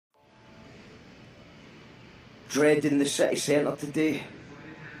dreading the city centre today,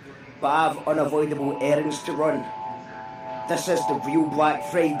 but I've unavoidable errands to run. This is the real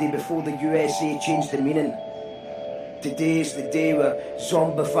Black Friday before the USA changed the meaning. Today's the day where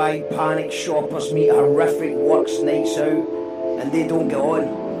zombified panic shoppers meet horrific works nights out, and they don't get on.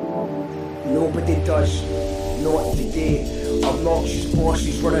 Nobody does. Not today. Obnoxious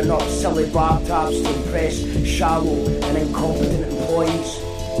bosses running up silly bar tabs to impress shallow and incompetent employees.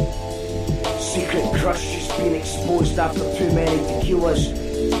 Secret crushes being exposed after too many tequilas.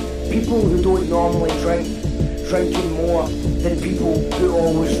 People who don't normally drink, drinking more than people who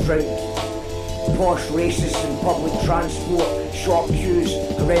always drink. Posh racists in public transport, shop queues,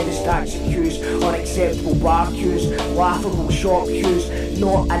 horrendous taxi queues, unacceptable bar queues, laughable shop queues,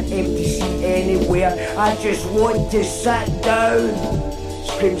 not an empty seat anywhere. I just want to sit down,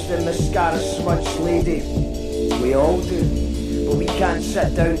 screams the mascara smudge lady. We all do, but we can't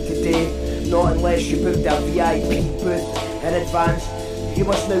sit down today, not unless you booked a VIP booth in advance. You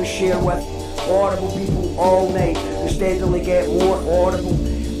must now share with horrible people all night who steadily get more horrible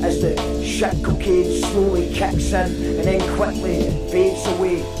as the shit cocaine slowly kicks in and then quickly fades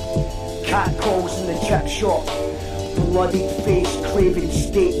away. Catcalls in the chip shop, bloodied face craving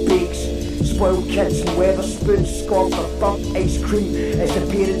steak bakes, spoiled kids and Weatherspoons scoff their third ice cream as the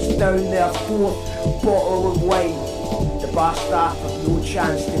parents down their fourth bottle of wine. The bar staff have no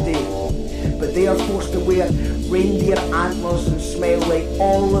chance today, but they are forced to wear reindeer antlers and smile like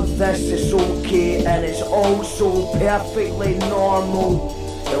all of this is okay and it's also perfectly normal.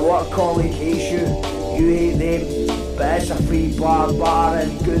 The work colleague hates you, you hate them, but it's a free bar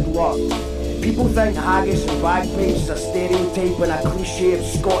and good luck. People think haggis and bagpipes are stereotype and a cliche of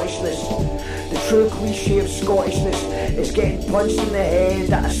Scottishness. The true cliche of Scottishness is getting punched in the head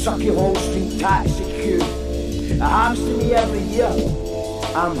at a sucky Hall Street taxi queue. It happens to me every year.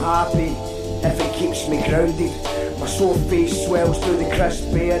 I'm happy if it keeps me grounded. My sore face swells through the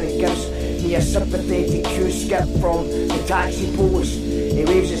crisp air and gives me a sympathetic cue skip from the taxi post. He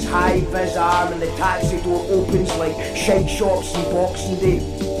waves his high-vis arm and the taxi door opens like shite shops on Boxing Day.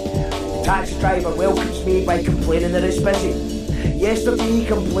 The taxi driver welcomes me by complaining that it's busy. Yesterday he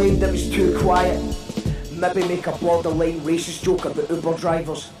complained it was too quiet. Maybe make a borderline racist joke about Uber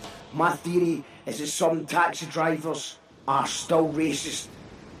drivers. My theory is that some taxi drivers are still racist,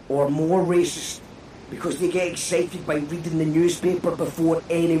 or more racist, because they get excited by reading the newspaper before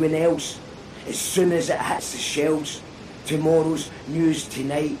anyone else, as soon as it hits the shelves. Tomorrow's news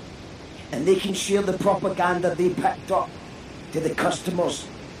tonight, and they can share the propaganda they picked up to the customers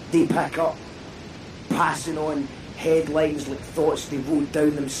they pick up, passing on headlines like thoughts they wrote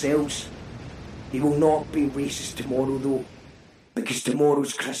down themselves. They will not be racist tomorrow though, because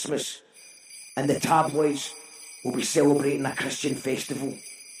tomorrow's Christmas and the tabloids will be celebrating a Christian festival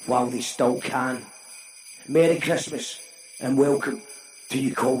while they still can. Merry Christmas and welcome to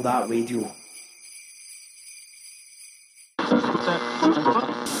You Call That Radio.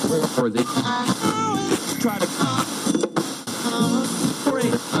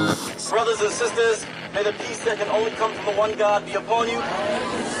 Brothers and sisters, may the peace that can only come from the one God be upon you. We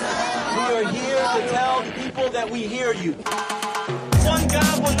are here to tell the people that we hear you. One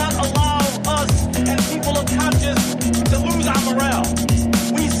God will not allow us and people of conscience to lose our morale.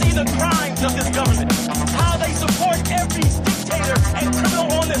 We see the crimes of this government, how they support every dictator and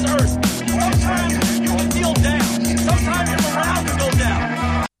criminal on this earth. Sometimes you can feel down. Sometimes your morale can go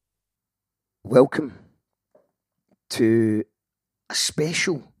down. Welcome to a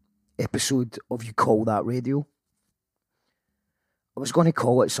special episode of You Call That Radio. I was going to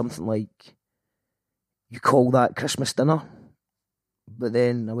call it something like You Call That Christmas Dinner, but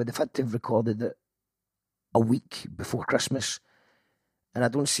then I would have had to have recorded it a week before Christmas, and I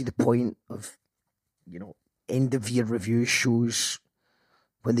don't see the point of, end of year review shows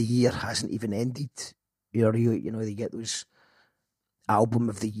when the year hasn't even ended. They get those album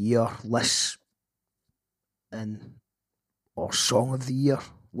of the year lists or song of the year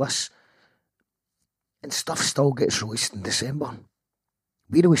lists, and stuff still gets released in December.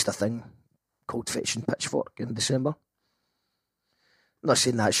 We released a thing called Fetch and Pitchfork in December. I'm not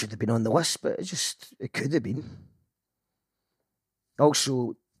saying that should have been on the list, but it could have been.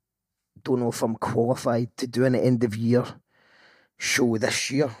 Also, don't know if I'm qualified to do an end of year show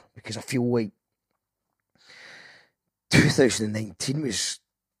this year, because I feel like 2019 was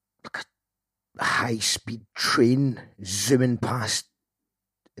like a high-speed train zooming past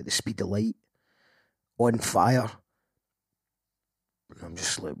at the speed of light, on fire. I'm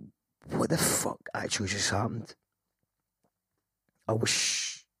just like, what the fuck actually just happened? I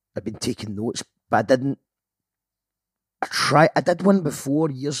wish I'd been taking notes, but I didn't. I did one before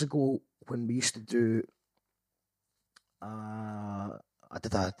years ago when we used to do I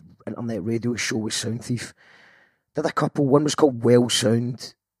did an internet radio show with Sound Thief. Did a couple. One was called Well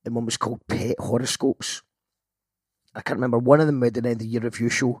Sound, and one was called Pet Horoscopes. I can't remember. One of them made an end of year review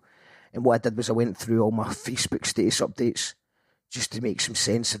show, and what I did was I went through all my Facebook status updates just to make some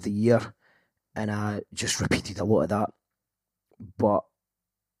sense of the year, and I just repeated a lot of that. But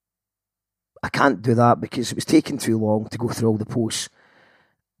I can't do that because it was taking too long to go through all the posts,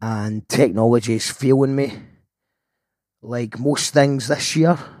 and technology is failing me, like most things this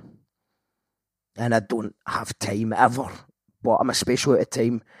year, and I don't have time ever. But I'm especially out of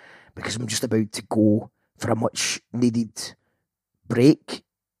time because I'm just about to go for a much needed break,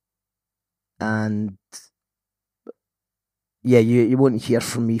 and yeah, you won't hear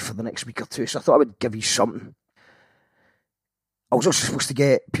from me for the next week or two, so I thought I would give you something. I was also supposed to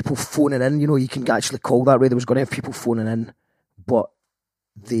get people phoning in, you can actually call that way. There was going to have people phoning in, but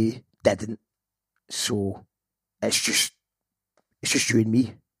they didn't. So it's just you and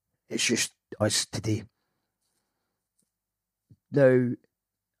me. It's just us today. Now,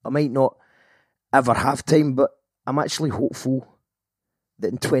 I might not ever have time, but I'm actually hopeful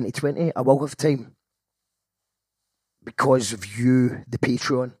that in 2020 I will have time because of you, the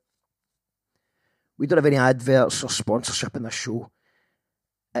Patreon. We don't have any adverts or sponsorship in this show.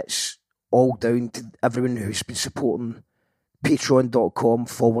 It's all down to everyone who's been supporting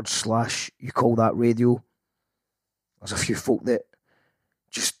patreon.com/you call that radio. There's a few folk that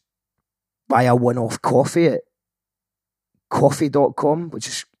just buy a one-off coffee at coffee.com, which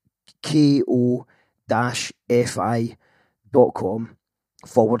is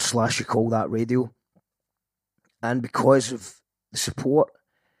ko-fi.com/you call that radio. And because of the support,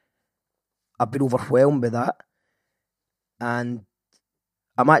 I've been overwhelmed by that. And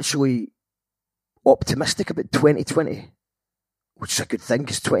I'm actually optimistic about 2020, which is a good thing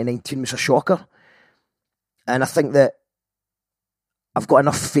because 2019 was a shocker. And I think that I've got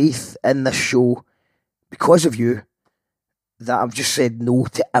enough faith in this show because of you that I've just said no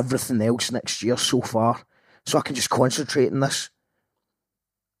to everything else next year so far, so I can just concentrate on this.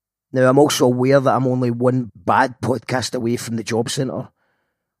 Now, I'm also aware that I'm only one bad podcast away from the job centre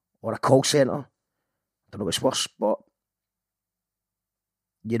or a call centre. I don't know what's worse, but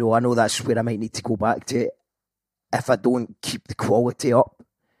I know that's where I might need to go back to if I don't keep the quality up.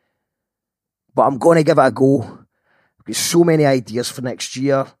 But I'm going to give it a go. I've got so many ideas for next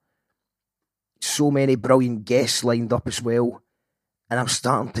year. So many brilliant guests lined up as well. And I'm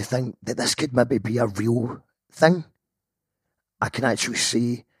starting to think that this could maybe be a real thing. I can actually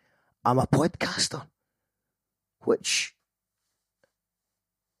say I'm a podcaster, which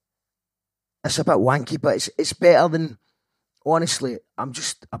it's a bit wanky, but it's better than, honestly, I'm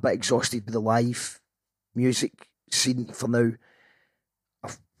just a bit exhausted with the live music scene for now.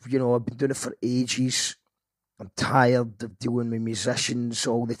 I've been doing it for ages. I'm tired of dealing with musicians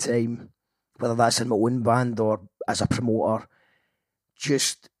all the time, whether that's in my own band or as a promoter.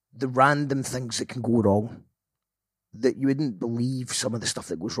 Just the random things that can go wrong, that you wouldn't believe some of the stuff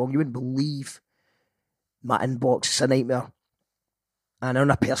that goes wrong. You wouldn't believe my inbox is a nightmare. And on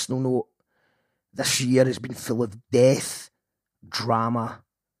a personal note, this year has been full of death, drama,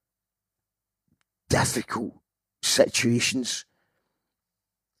 difficult situations.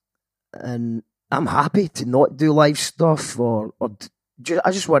 And I'm happy to not do live stuff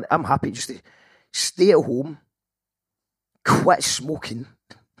I'm happy just to stay at home, quit smoking,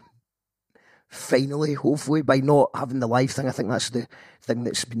 finally, hopefully, by not having the live thing. I think that's the thing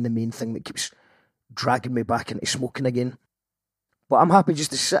that's been the main thing that keeps dragging me back into smoking again. But I'm happy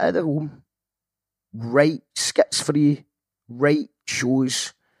just to sit at home, write skits for you, write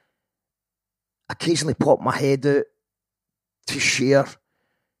shows, occasionally pop my head out to share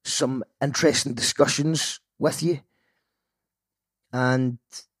some interesting discussions with you. And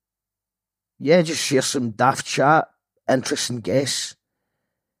yeah, just share some daft chat, interesting guests.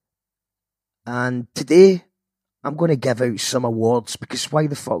 And today, I'm going to give out some awards because why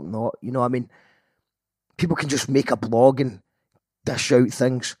the fuck not? People can just make a blog and dish out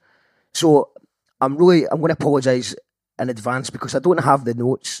things. So I'm going to apologise in advance because I don't have the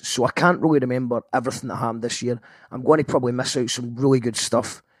notes, so I can't really remember everything that happened this year. I'm going to probably miss out some really good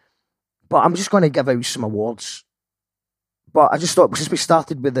stuff. But I'm just going to give out some awards. But I just thought, since we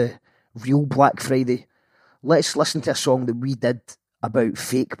started with the real Black Friday, let's listen to a song that we did about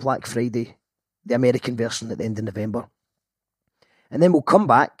fake Black Friday, the American version at the end of November. And then we'll come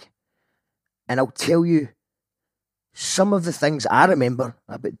back and I'll tell you some of the things I remember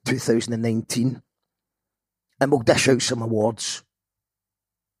about 2019 and we'll dish out some awards.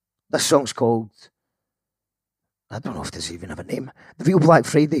 This song's called, I don't know if this even have a name, The Real Black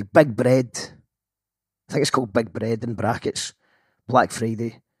Friday, Big Bread, I think it's called Big Bread in brackets. Black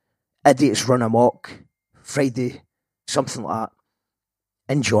Friday. Idiots Run Amok. Friday. Something like that.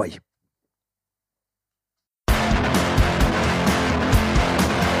 Enjoy.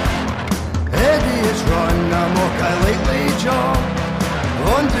 Idiots run amok, I lately jog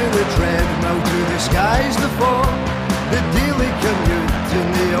onto the treadmill to the skies the fall. The daily commute in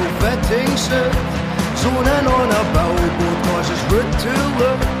the ill-fitting suit, zoning on a billboard cause it's rude to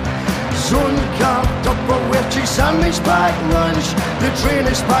look. Zone capped up a witchy sandwich pack lunch. The train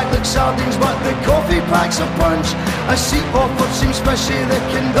is packed like sardines but the coffee packs a punch. A seat offered seems fishy, the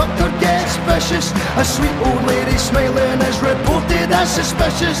conductor gets vicious. A sweet old lady smiling is reported as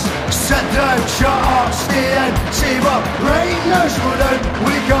suspicious. Sit down, shut up, stay in, save up. Right now, slow down,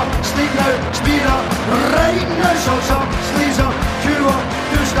 wake up, sleep now, speed up. Right now, socks up, sleeves up, queue up,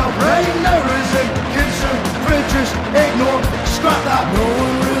 do stuff. Right now, resume, consume, produce, ignore, scrap that. No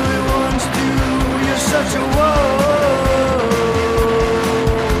one really wants to, you're such a woe.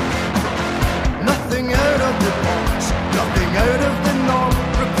 Nothing out of the box, nothing out of the norm.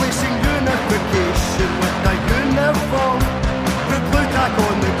 Replacing unification with a uniform. Put blue tack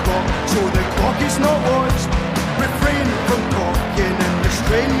on the clock, so the clock is not watched. Refrain from talking and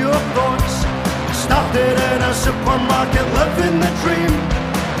restrain your thoughts. Started in a supermarket, living the dream.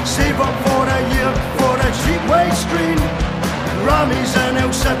 Save up for a year for a cheap white screen. Rammies and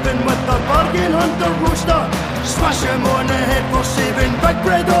El sipping with a bargain hunter roaster. Smash him on the head for saving big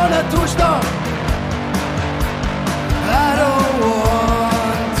bread on a toaster. I don't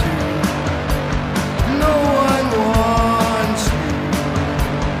want to, no one wants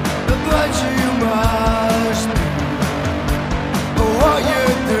to, but you must do what you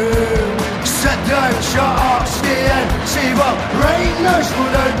do. Sit down, shut up, stay in, save up. Right now, slow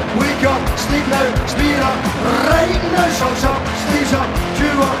down, wake up, sleep now, speed up. Right now, socks up, sleeves up,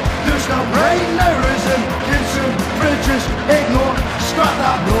 queue up, do stuff. Right now, resume, consume, produce, ignore, scrap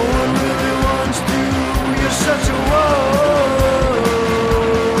that. No one really wants to, you're such a woe.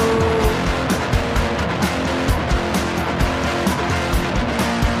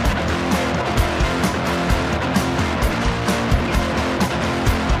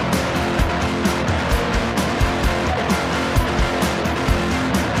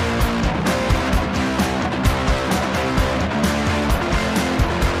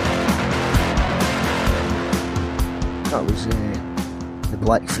 That was the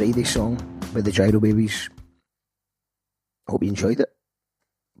Black Friday song by the Gyro Babies. Hope you enjoyed it.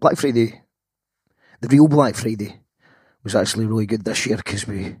 Black Friday, the real Black Friday, was actually really good this year because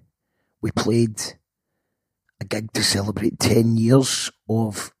we played a gig to celebrate 10 years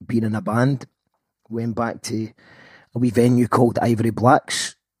of being in a band. We went back to a wee venue called Ivory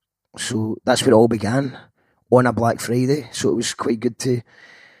Blacks. So that's where it all began, on a Black Friday. So it was quite good to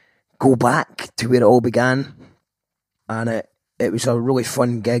go back to where it all began. And it was a really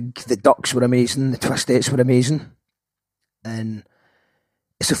fun gig. The Ducks were amazing. The Twistettes were amazing. And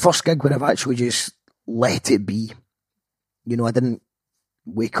it's the first gig where I've actually just let it be. You know, I didn't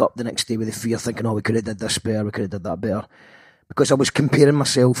wake up the next day with the fear thinking, oh, we could have did this better, we could have did that better. Because I was comparing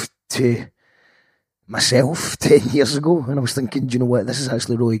myself to myself 10 years ago. And I was thinking, do you know what, this is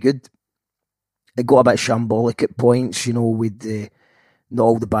actually really good. It got a bit shambolic at points, you know, with not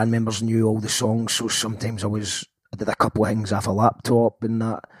all the band members knew all the songs. So sometimes I did a couple of things off a laptop and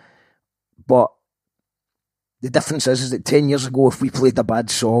that. But the difference is that 10 years ago, if we played a bad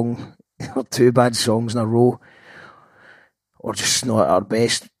song, or two bad songs in a row, or just not at our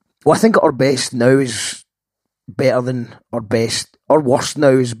best, well, I think at our best now is better than our best. Our worst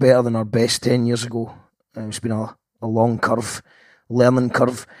now is better than our best 10 years ago. It's been a long curve, learning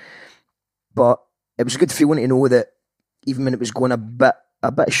curve. But it was a good feeling to know that even when it was going a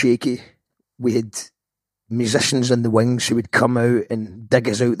bit shaky, we had musicians in the wings who would come out and dig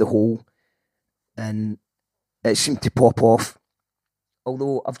us out the hole, and it seemed to pop off.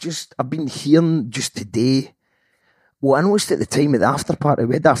 Although I've been hearing just today, well, I noticed at the time at the after party,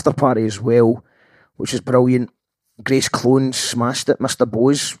 we had the after party as well, which was brilliant. Grace Clones smashed it, Mr.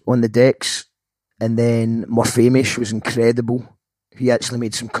 Bose on the decks, and then Morphamish was incredible. He actually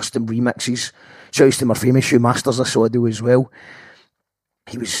made some custom remixes. Shout out to Morphamish, who masters I saw do as well.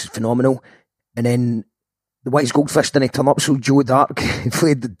 He was phenomenal. And then the Wise Goldfish didn't turn up, so Joe Dark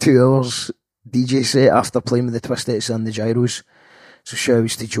played the 2 hours DJ set after playing with the Twistettes and the Gyros. So shout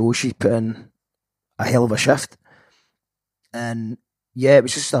outs to Joe, she put in a hell of a shift. And yeah, it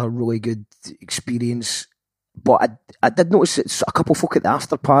was just a really good experience. But I did notice that a couple of folk at the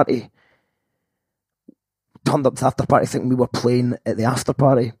after party turned up to the after party thinking we were playing at the after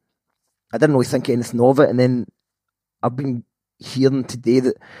party. I didn't really think anything of it, and then I've been hearing today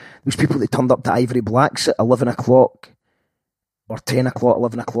that those people that turned up to Ivory Blacks at 11 o'clock or 10 o'clock,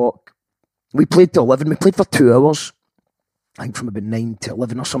 11 o'clock, we played to 11, we played for 2 hours, I think from about 9 to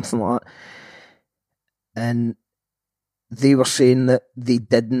 11 or something like that, and they were saying that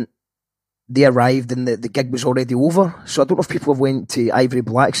they arrived and the gig was already over. So I don't know if people have went to Ivory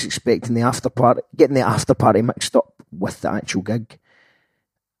Blacks expecting the after party, getting the after party mixed up with the actual gig.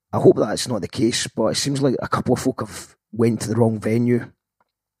 I hope that's not the case, but it seems like a couple of folk have went to the wrong venue,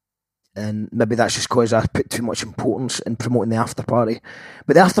 and maybe that's just because I put too much importance in promoting the after party.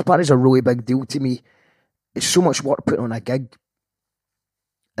 But the after party is a really big deal to me. It's so much work putting on a gig,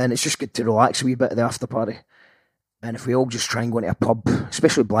 and it's just good to relax a wee bit at the after party. And if we all just try and go into a pub,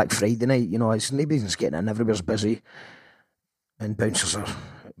 especially Black Friday night, you know, it's nobody's getting in, everywhere's busy, and bouncers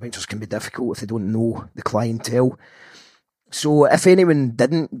can be difficult if they don't know the clientele. So if anyone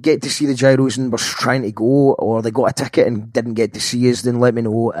didn't get to see the Gyros and was trying to go, or they got a ticket and didn't get to see us, then let me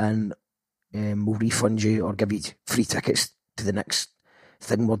know, and we'll refund you or give you free tickets to the next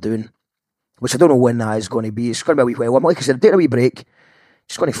thing we're doing, which I don't know when that is going to be. It's going to be a wee while. Like I said, I'm taking a wee break.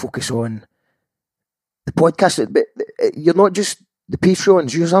 Just going to focus on the podcast. But you're not just the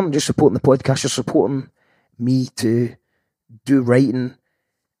Patreons. You aren't just supporting the podcast. You're supporting me to do writing.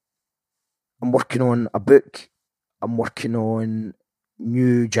 I'm working on a book. I'm working on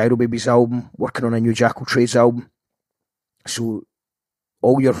new Gyro Babies album. Working on a new Jackal Trades album. So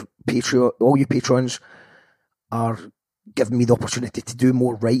all you patrons are giving me the opportunity to do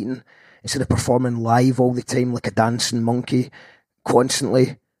more writing instead of performing live all the time like a dancing monkey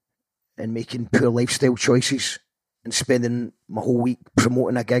constantly, and making poor lifestyle choices and spending my whole week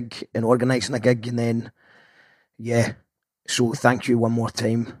promoting a gig and organising a gig, and then, yeah. So thank you one more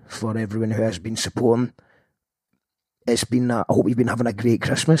time for everyone who has been supporting. It's been, I hope you've been having a great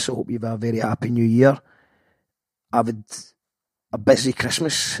Christmas. I hope you've had a very happy New Year. I've had a busy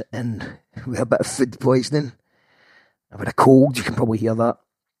Christmas and we had a bit of food poisoning. I've had a cold, you can probably hear that.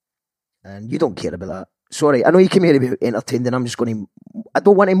 And you don't care about that. Sorry, I know you came here to be entertained, and I'm just going to... I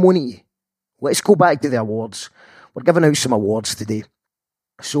don't want to moan at you. Let's go back to the awards. We're giving out some awards today.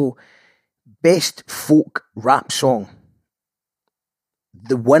 So, Best Folk Rap Song.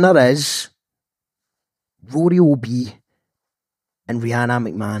 The winner is Rory O.B. and Rihanna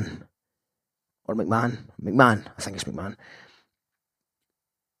McMahon. Or McMahon. McMahon. I think it's McMahon.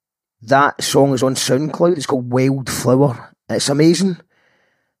 That song is on SoundCloud. It's called Wildflower. It's amazing.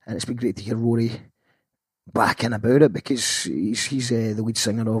 And it's been great to hear Rory back in about it, because he's the lead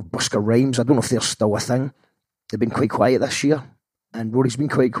singer of Busker Rhymes. I don't know if they're still a thing. They've been quite quiet this year, and Rory's been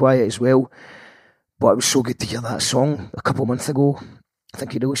quite quiet as well. But it was so good to hear that song a couple of months ago. I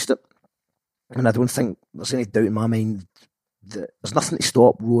think he released it, and I don't think there's any doubt in my mind that there's nothing to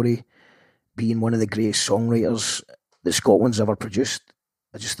stop Rory being one of the greatest songwriters that Scotland's ever produced.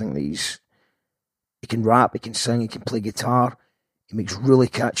 I just think that he can rap, he can sing, he can play guitar, he makes really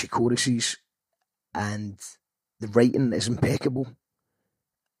catchy choruses, and the writing is impeccable.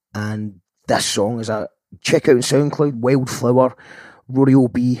 And this song is check out on SoundCloud, Wildflower, Rory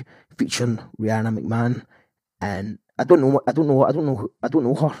O.B. featuring Rihanna McMahon. And I don't know her. I don't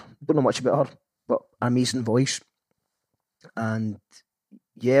know much about her, but amazing voice. And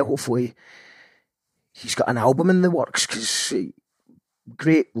yeah, hopefully he's got an album in the works, because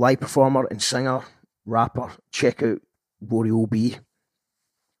great live performer and singer, rapper. Check out Rory O.B.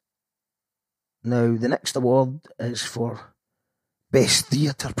 Now, the next award is for Best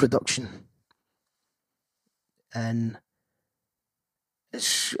Theatre Production. And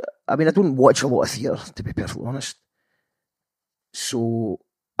I don't watch a lot of theatre, to be perfectly honest. So,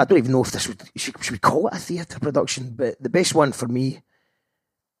 I don't even know if should we call it a theatre production, but the best one for me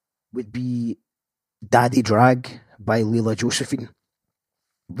would be Daddy Drag by Leila Josephine.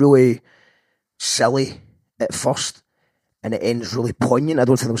 Really silly at first, and it ends really poignant. I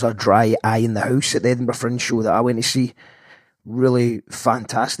don't think there was a dry eye in the house at the Edinburgh Fringe show that I went to see. Really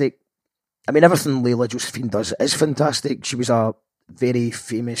fantastic. Everything Leila Josephine does is fantastic. She was a very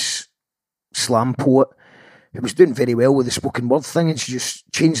famous slam poet who was doing very well with the spoken word thing, and she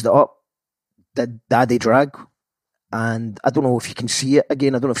just changed it up, did Daddy Drag, and I don't know if you can see it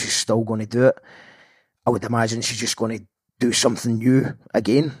again. I don't know if she's still going to do it. I would imagine she's just going to do something new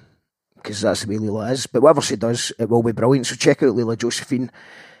again, because that's the way Leila is. But whatever she does, it will be brilliant. So check out Leila Josephine.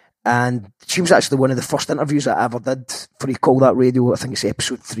 And she was actually one of the first interviews I ever did for You Call That Radio. I think it's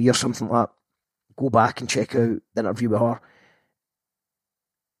episode 3 or something like that. Go back and check out the interview with her.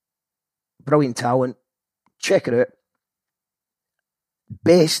 Brilliant talent. Check it out.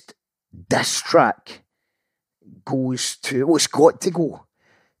 Best diss track goes to... it's got to go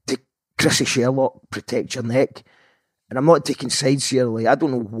to Chrissy Sherlock, Protect Your Neck. and I'm not taking sides here, like, I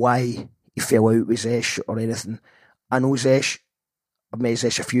don't know why he fell out with Zesh or anything. I know Zesh, I've met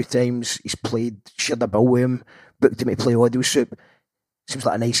Zesh a few times, he's shared a bill with him, booked him to play Audio Soup. Seems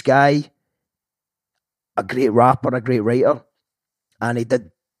like a nice guy, a great rapper, a great writer, and he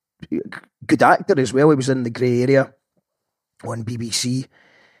did good actor as well. He was in The Grey Area on BBC.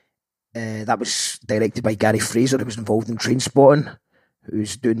 That was directed by Gary Fraser, who was involved in Trainspotting,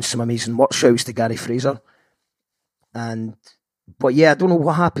 who's doing some amazing work. Shouts to Gary Fraser. But yeah, I don't know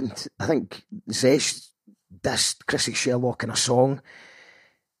what happened. I think Zesh dissed Chrissy Sherlock in a song,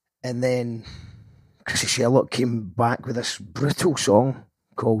 and then Chrissy Sherlock came back with this brutal song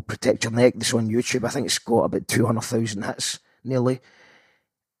called Protect Your Neck that's on YouTube. I think it's got about 200,000 hits, nearly.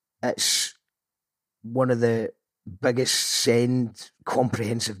 It's one of the biggest send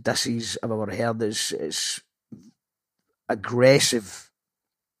comprehensive disses I've ever heard. It's aggressive,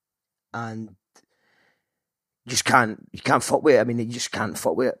 and you can't fuck with it. I mean, you just can't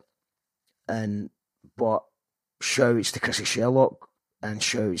fuck with it. But shouts to Chrissy Sherlock and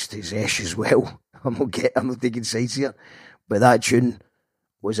shouts to Zesh as well. I'm not taking sides here, but that tune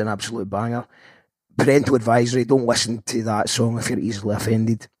was an absolute banger. Parental advisory: don't listen to that song if you're easily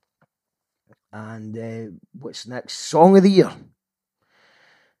offended. And what's next? Song of the year.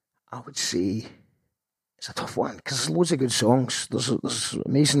 I would say it's a tough one because there's loads of good songs. There's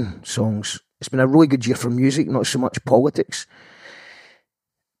amazing songs. It's been a really good year for music, not so much politics.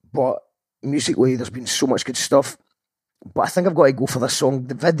 But musically, there's been so much good stuff. But I think I've got to go for this song.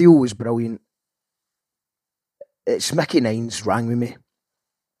 The video was brilliant. It's Mickey Nine's Rang With Me.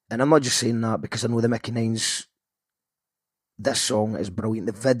 And I'm not just saying that because I know the Mickey Nines. This song is brilliant.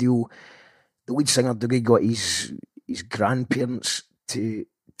 The video, the lead singer Dougie got his grandparents to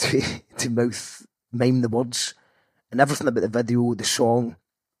mime the words, and everything about the video, the song.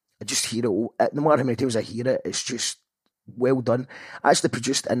 I just hear it. No matter how many times I hear it, it's just well done. Actually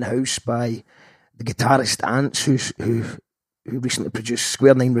produced in house by the guitarist Ants, who recently produced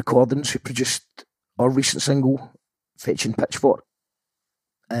Square Nine Recordings, who produced our recent single Fetching Pitchfork.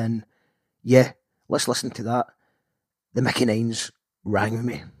 And yeah, let's listen to that. The Mickey Nines Rang With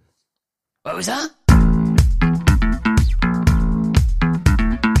Me. What was that?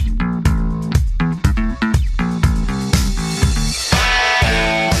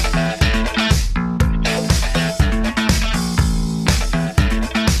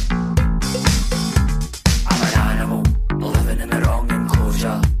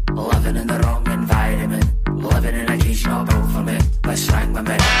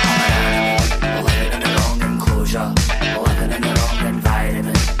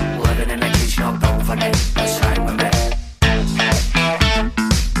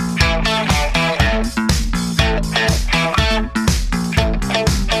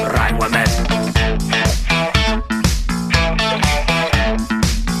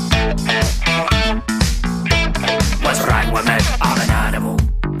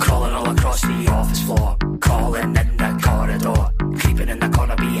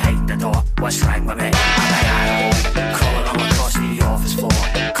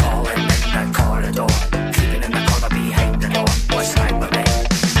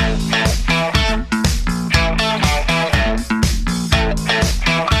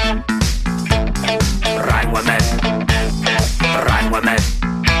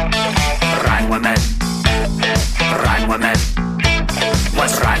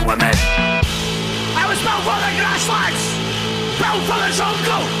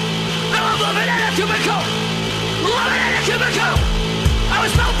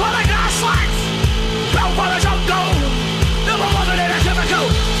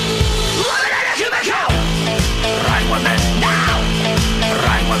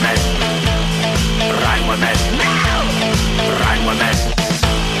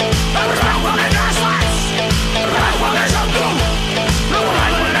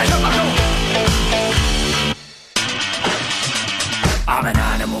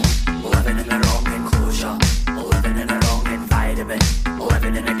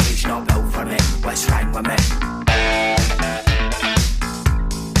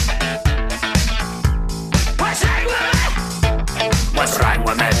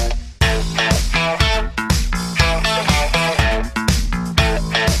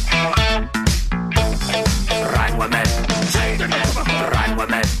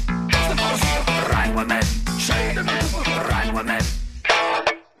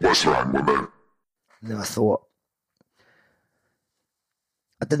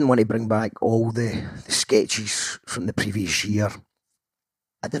 Didn't want to bring back all the sketches from the previous year.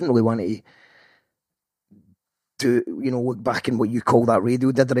 I didn't really want to do, look back in what you call that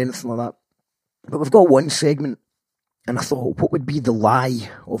radio did or anything like that. But we've got one segment And I thought, what would be the lie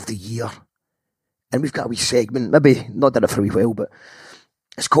of the year? And we've got a wee segment, maybe not done it for a wee while, but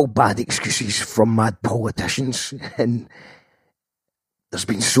it's called Bad Excuses from Mad Politicians. And there's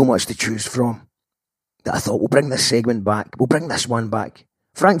been so much to choose from that I thought, we'll bring this segment back. We'll bring this one back.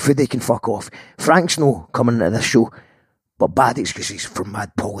 Frank Foodie can fuck off. Frank's no coming into this show. But Bad Excuses from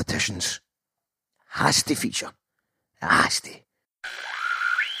Mad Politicians has to feature. It has to.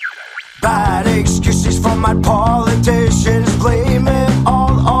 Bad excuses from mad politicians, blame it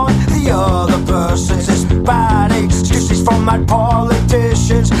all on the other persons. It's bad excuses from mad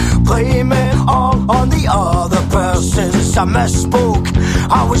politicians, blame it all on the other persons. I misspoke,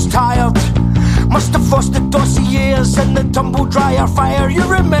 I was tired, must have lost the dossiers in the tumble dryer fire. You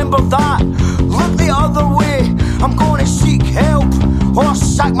remember that? Look the other way, I'm gonna seek help or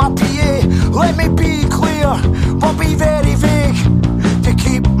sack my PA. Let me be clear, but be very vague. To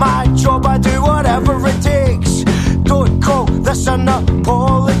keep my job, I do whatever it takes. Don't call this an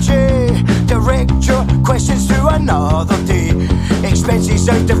apology. Direct your questions to another day. Expenses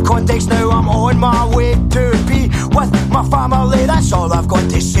out of context, now I'm on my way to be with my family. That's all I've got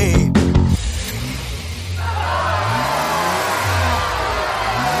to say.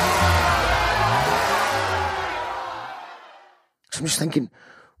 So I'm just thinking,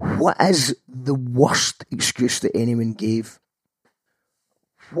 what is the worst excuse that anyone gave?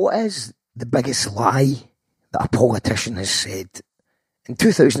 What is the biggest lie that a politician has said in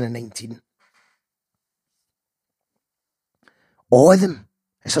 2019? All of them.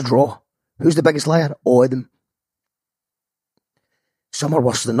 It's a draw. Who's the biggest liar? All of them. Some are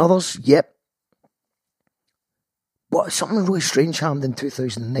worse than others, yep. But something really strange happened in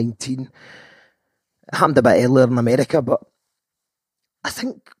 2019. It happened a bit earlier in America, but I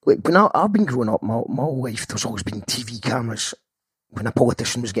think when I've been growing up, my whole life, there's always been TV cameras when a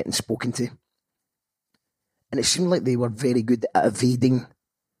politician was getting spoken to. And it seemed like they were very good at evading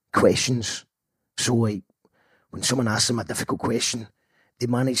questions. So, like, when someone asks them a difficult question, they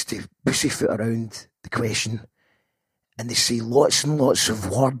managed to pussyfoot around the question and they say lots and lots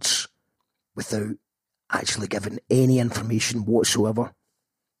of words without actually giving any information whatsoever.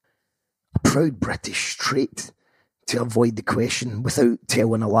 A proud British trait to avoid the question without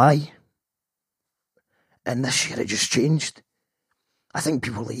telling a lie. And this year it just changed. I think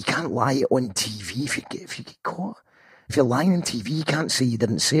people are like, you can't lie on TV if you get caught. If you're lying on TV, you can't say you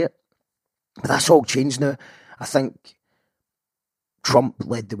didn't say it. But that's all changed now. I think Trump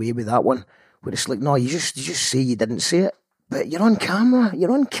led the way with that one, where it's like, no, you just say you didn't say it, but you're on camera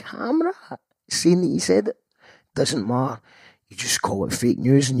saying that you said it. Doesn't matter. You just call it fake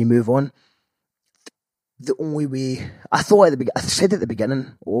news and you move on. The only way, I said at the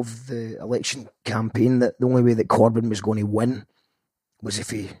beginning of the election campaign that the only way that Corbyn was going to win was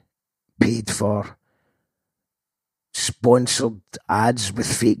if he paid for sponsored ads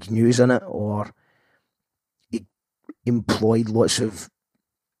with fake news in it, or he employed lots of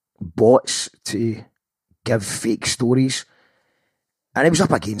bots to give fake stories. And he was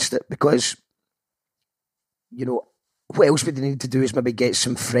up against it because, you know, what else would they need to do is maybe get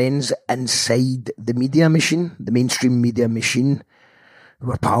some friends inside the media machine, the mainstream media machine,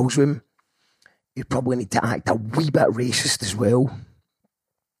 who are pals with him. You probably need to act a wee bit racist as well.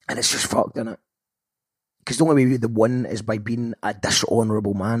 And it's just fucked, innit? Because the only way they won is by being a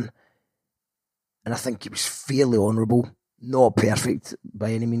dishonourable man. And I think he was fairly honourable. Not perfect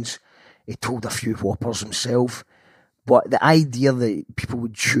by any means. He told a few whoppers himself. But the idea that people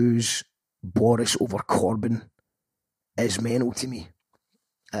would choose Boris over Corbyn is mental to me.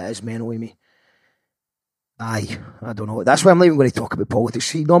 It is mental to me. I don't know. That's why I'm not even going to talk about politics.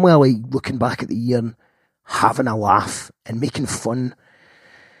 See, normally I like looking back at the year and having a laugh and making fun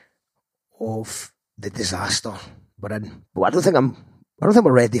of the disaster we're in. But I don't think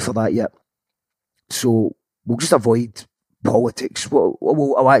we're ready for that yet. So we'll just avoid politics.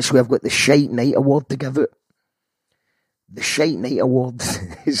 Actually, I've got the Shite Night Award to give out. The Shite Night Award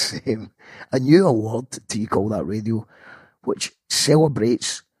is a new award to You Call That Radio, which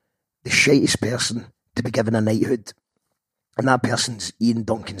celebrates the shitest person to be given a knighthood. And that person's Ian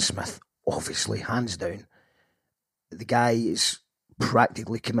Duncan Smith, obviously, hands down. The guy is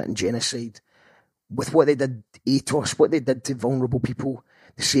practically committing genocide with what they did, ATOS, what they did to vulnerable people,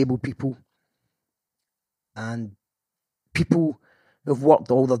 disabled people, and people who've worked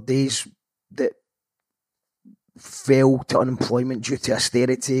all their days that fell to unemployment due to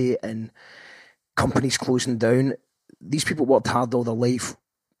austerity and companies closing down. These people worked hard all their life,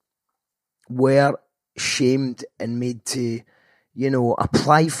 were shamed and made to,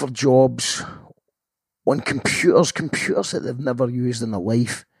 apply for jobs on computers that they've never used in their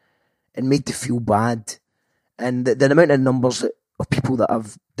life, and made to feel bad. And the amount of numbers of people that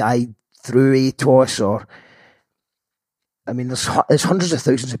have died through ATOS, or, I mean, there's hundreds of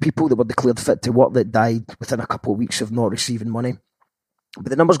thousands of people that were declared fit to work that died within a couple of weeks of not receiving money.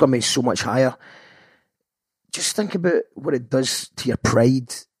 But the number's going to be so much higher. Just think about what it does to your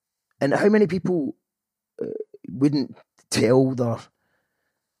pride, and how many people wouldn't tell their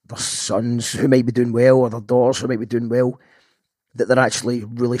sons who might be doing well, or their daughters who might be doing well, that they're actually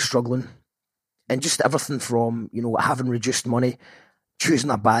really struggling. And just everything from, having reduced money, choosing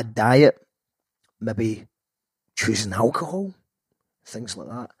a bad diet, maybe choosing alcohol, things like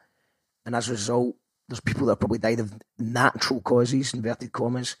that. And as a result, there's people that probably died of natural causes, inverted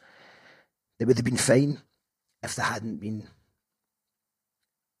commas. They would have been fine if they hadn't been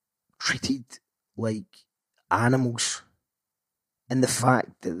treated like animals. And the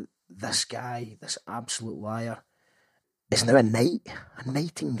fact that this guy, this absolute liar, is now a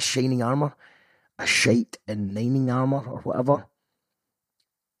knight in shining armour, a shite in nining armour, or whatever.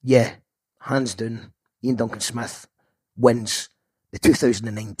 Yeah, hands down, Ian Duncan Smith wins the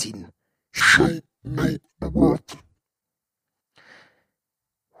 2019 Shite Knight Award.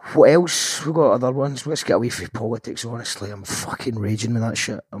 What else? We've got other ones. Let's get away from politics, honestly. I'm fucking raging with that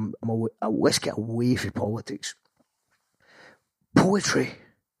shit. Let's get away from politics. Poetry.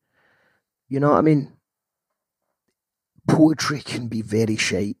 You know what I mean? Poetry can be very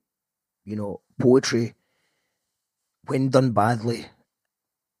shite. Poetry, when done badly,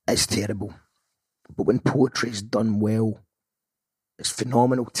 is terrible. But when poetry is done well, it's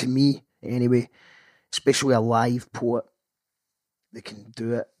phenomenal to me, anyway. Especially a live poet that can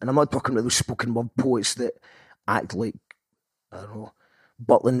do it. And I'm not talking about those spoken word poets that act like, I don't know,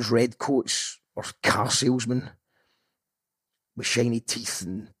 Butlin's redcoats or car salesmen with shiny teeth.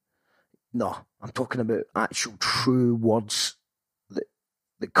 And no, I'm talking about actual true words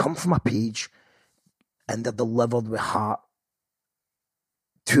that come from a page and they're delivered with heart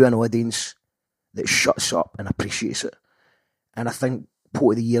to an audience that shuts up and appreciates it. And I think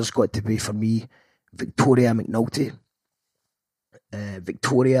Poet of the Year's got to be, for me, Victoria McNulty.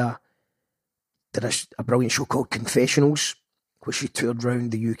 Victoria did a brilliant show called Confessionals, where she toured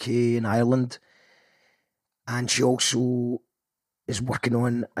around the UK and Ireland. And she also is working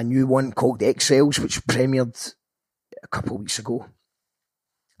on a new one called Exiles, which premiered a couple of weeks ago.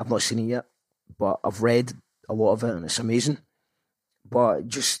 I've not seen it yet, but I've read a lot of it and it's amazing. But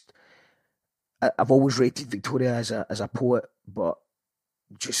just, I've always rated Victoria as a poet, but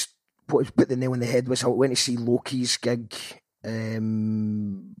just what put the nail on the head was how I went to see Loki's gig. It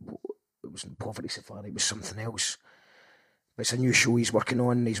wasn't Poverty Safari, it was something else. But it's a new show he's working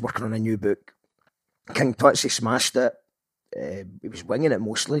on. He's working on a new book. King Tutsi smashed it. He was winging it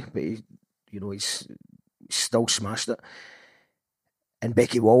mostly, but he's still smashed it. And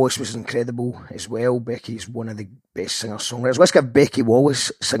Becky Wallace was incredible as well. Becky's one of the best singer-songwriters. Let's give Becky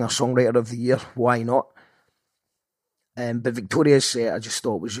Wallace Singer-Songwriter of the Year. Why not? But Victoria's set, I just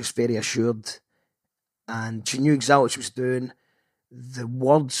thought, was just very assured. And she knew exactly what she was doing. The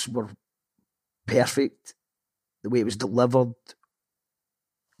words were perfect. The way it was delivered.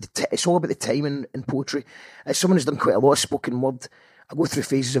 It's all about the timing in poetry. As someone who's done quite a lot of spoken word, I go through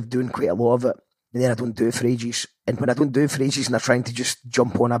phases of doing quite a lot of it. And then I don't do it for ages. And when I don't do it for ages and I'm trying to just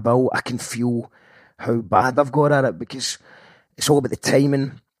jump on a bill, I can feel how bad I've got at it, because it's all about the timing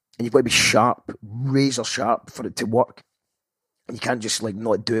and you've got to be sharp, razor sharp for it to work. And you can't just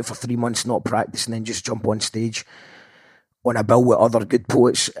not do it for 3 months, not practice, and then just jump on stage on a bill with other good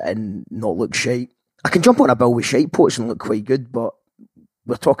poets and not look shite. I can jump on a bill with shite poets and look quite good, but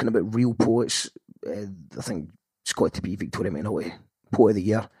we're talking about real poets. I think it's got to be Victoria McNulty, Poet of the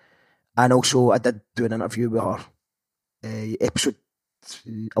Year. And also, I did do an interview with her, episode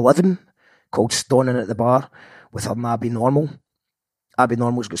 11, called Stoning at the Bar, with her and Abby Normal. Abby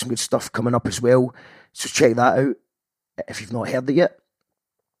Normal's got some good stuff coming up as well, so check that out if you've not heard it yet.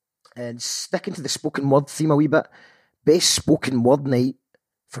 And sticking to the spoken word theme a wee bit, best spoken word night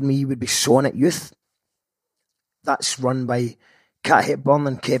for me would be Sonnet Youth. That's run by Kat Hepburn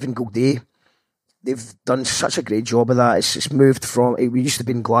and Kevin Gilday. They've done such a great job of that. It's moved from, it used to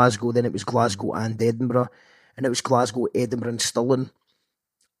be in Glasgow, then it was Glasgow and Edinburgh, and it was Glasgow, Edinburgh and Stirling.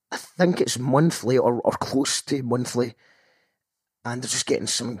 I think it's monthly or close to monthly, and they're just getting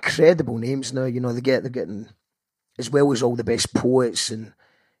some incredible names now. They're getting, as well as all the best poets and,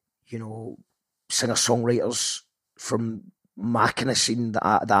 singer-songwriters from my kind of scene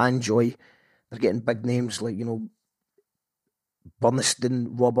that I enjoy. They're getting big names like, Burniston,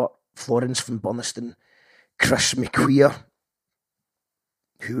 Robert Florence from Burniston, Chris McQueer,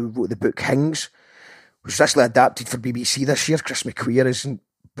 who wrote the book Hings, which was actually adapted for BBC this year. Chris McQueer is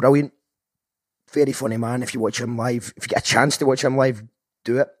brilliant. Very funny man. If you watch him live, if you get a chance to watch him live,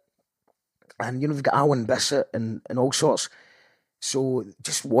 do it. And, they've got Alan Bissett and all sorts. So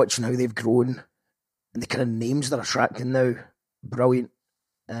just watching how they've grown and the kind of names they're attracting now, brilliant.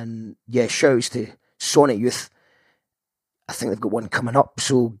 And yeah, shouts to Sonic Youth. I think they've got one coming up,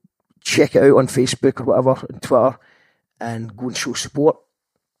 so check it out on Facebook or whatever, and Twitter, and go and show support.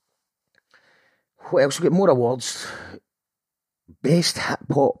 What else? We've got more awards. Best Hip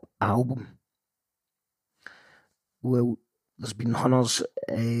Hop Album. Well, there's been hunters.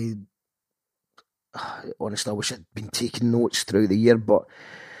 Honestly, I wish I'd been taking notes through the year, but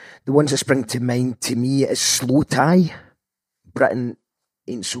the ones that spring to mind to me is Slow Tie. Britain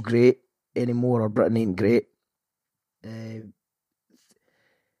ain't so great anymore, or Britain ain't great.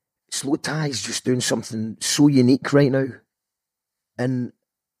 Slow Tie is just doing something so unique right now, and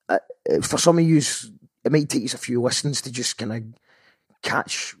for some of you, it might take you a few listens to just kind of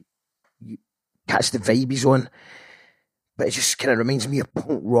catch the vibe he's on, but it just kind of reminds me of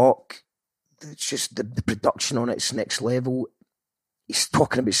punk rock. It's just the production on it's next level. He's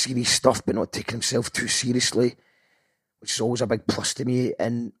talking about serious stuff, but not taking himself too seriously, which is always a big plus to me.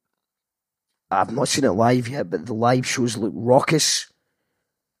 And I've not seen it live yet, but the live shows look raucous.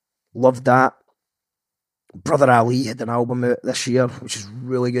 Loved that. Brother Ali had an album out this year, which is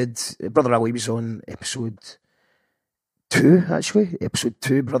really good. Brother Ali was on episode 2, actually. Episode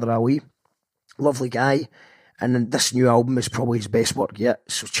 2, Brother Ali. Lovely guy. And then this new album is probably his best work yet,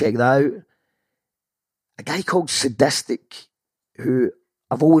 so check that out. A guy called Sadistic, who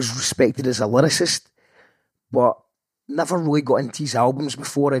I've always respected as a lyricist, but never really got into his albums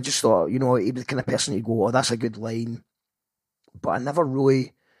before. I just thought, he was the kind of person you'd go, oh, that's a good line. But I never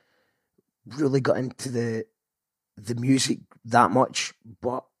really got into the music that much.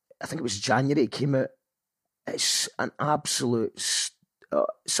 But I think it was January it came out. It's an absolute,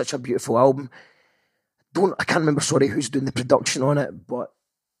 such a beautiful album. I can't remember, who's doing the production on it, but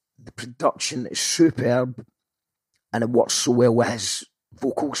the production is superb and it works so well with his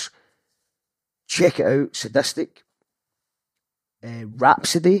vocals. Check it out, Sadistic.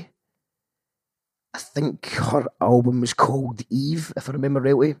 Rhapsody. I think her album was called Eve, if I remember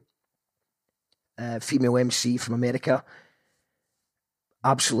rightly. Female MC from America.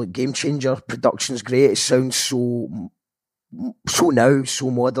 Absolute game changer. Production's great. It sounds so now, so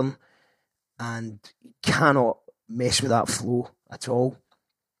modern. And you cannot mess with that flow at all.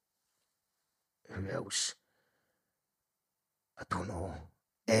 Who else? I don't know.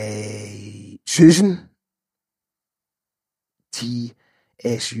 Susan.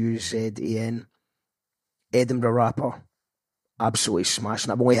 TsuZan. Edinburgh rapper. Absolutely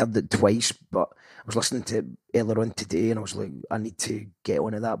smashing. I've only heard it twice, but I was listening to it earlier on today and I was like, I need to get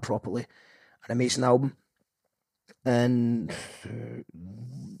onto that properly. An amazing album. And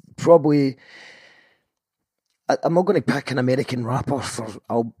probably, I'm not going to pick an American rapper for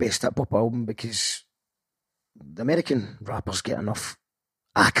our best hip hop album because the American rappers get enough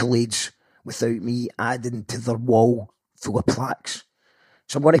accolades without me adding to their wall full of plaques.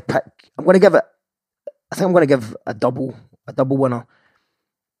 So I'm going to give a double winner.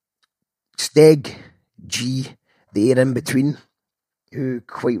 Steg G, The Air In Between, who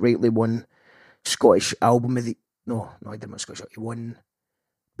quite rightly won Scottish Album of the... No, he didn't win Scottish. He won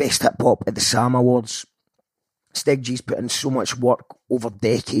Best Hip Hop at the SAM Awards. Steg G's put in so much work over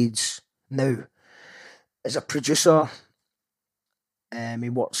decades now. As a producer, he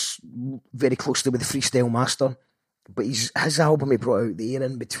works very closely with the Freestyle Master, but his album he brought out, The Air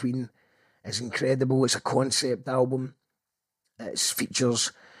In Between, is incredible. It's a concept album. It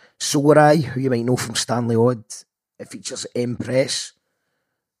features Solar Eye, who you might know from Stanley Odd. It features Empress,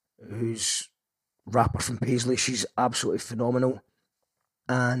 who's a rapper from Paisley. She's absolutely phenomenal.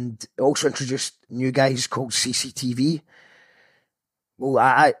 And it also introduced new guys called CCTV. Well,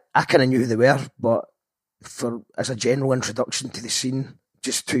 I kind of knew who they were, but as a general introduction to the scene,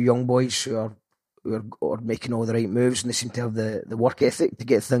 just two young boys who are making all the right moves, and they seem to have the work ethic to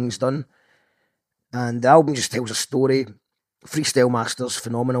get things done. And the album just tells a story. Freestyle Master's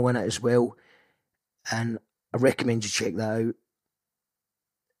phenomenal in it as well, and I recommend you check that out.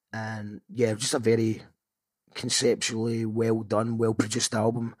 And yeah, just a very conceptually well done, well produced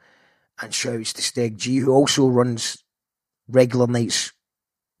album. And shouts to Steg G, who also runs regular nights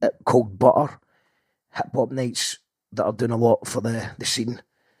called Butter, hip hop nights that are doing a lot for the scene.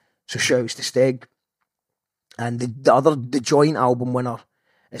 So shouts to Steg. And the joint album winner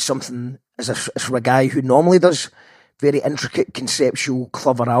is something is for a guy who normally does very intricate, conceptual,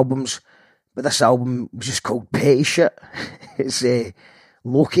 clever albums, but this album was just called Petty Shit. It's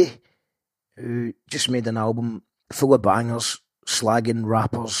Loki, who just made an album full of bangers, slagging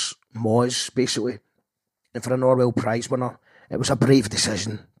rappers Moz, basically. And for an Orwell Prize winner, it was a brave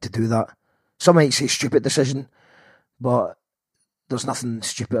decision to do that. Some might say stupid decision, but there's nothing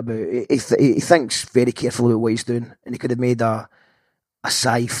stupid about it. He thinks very carefully about what he's doing, and he could have made a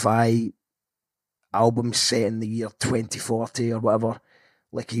sci-fi album set in the year 2040 or whatever,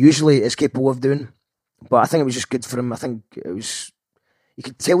 like he usually is capable of doing. But I think it was just good for him. I think it was... You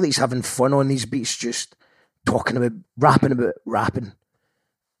could tell that he's having fun on these beats, just talking about rapping.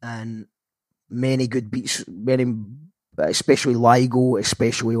 And many good beats, especially LIGO,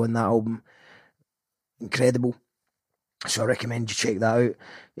 especially on that album. Incredible. So I recommend you check that out.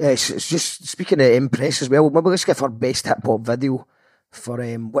 Yeah, it's just, speaking of Impress as well, maybe let's give our best hip-hop video for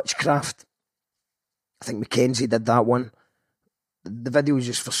Witchcraft. I think Mackenzie did that one. The video is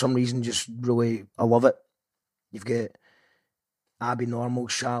just, for some reason, just really, I love it. You've got Abby Normal,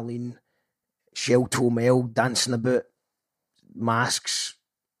 Charlene, Shelto Mel dancing about, masks.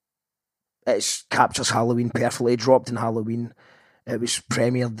 It captures Halloween perfectly. It dropped in Halloween. It was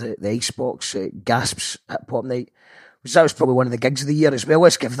premiered at the Icebox at Gasp's Hip Hop Night. That was probably one of the gigs of the year as well.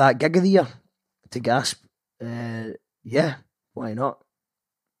 Let's give that gig of the year to Gasp. Yeah, why not?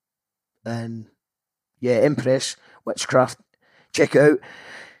 And yeah, Impress, Witchcraft. Check it out.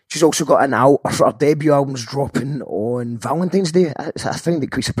 She's also got her debut album's dropping on Valentine's Day. I find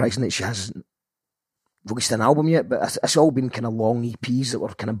it quite surprising that she hasn't released an album yet, but it's all been kind of long EPs that were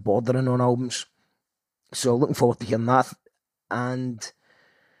kind of bordering on albums. So looking forward to hearing that. And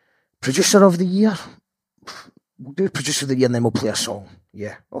Producer of the Year. We'll do Producer of the Year and then we'll play a song.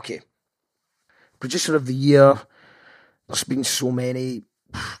 Yeah, okay. Producer of the Year. There's been so many,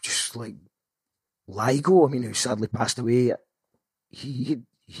 just like LIGO, who sadly passed away. He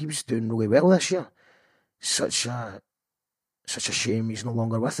was doing really well this year. Such a shame he's no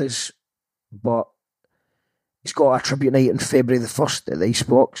longer with us. But he's got a tribute night on February the 1st at the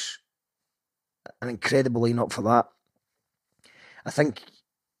Icebox. An incredible lineup for that. I think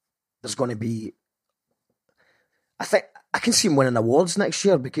there's going to be... I can see him winning awards next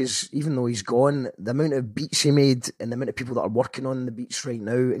year, because even though he's gone, the amount of beats he made and the amount of people that are working on the beats right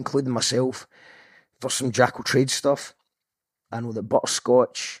now, including myself, for some Jackal Trade stuff. I know that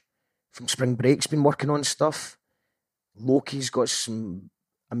Butterscotch from Spring Break's been working on stuff. Loki's got some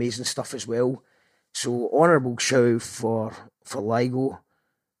amazing stuff as well. So honourable shout out for LIGO.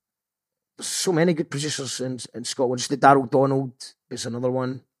 There's so many good producers in Scotland. Just the Darryl Donald is another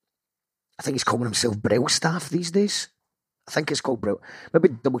one. I think he's calling himself Brelstaff these days. I think it's called Brel. Maybe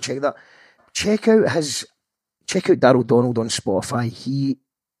double check that. Check out Darryl Donald on Spotify.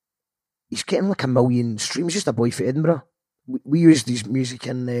 He's getting like 1 million streams. Just a boy for Edinburgh. We used his music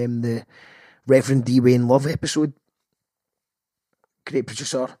in the Reverend D. Wayne Love episode. Great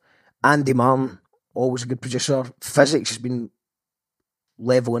producer. Andy Martin, always a good producer. Physics has been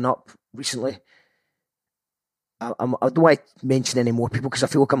levelling up recently. I don't want to mention any more people because I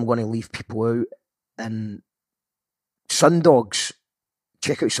feel like I'm going to leave people out. And Sundogs,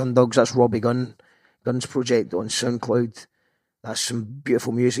 check out Sundogs. That's Robbie Gunn's project on SoundCloud. That's some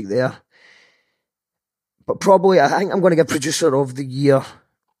beautiful music there. But probably, I think I'm going to give Producer of the Year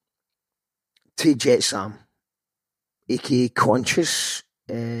to Jet Sam, aka Conscious.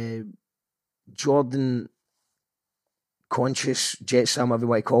 Jordan Conscious, Jet Sam, whatever you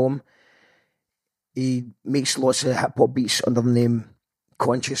want to call him. He makes lots of hip hop beats under the name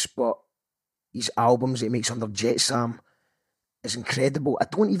Conscious, but his albums that he makes under Jet Sam is incredible. I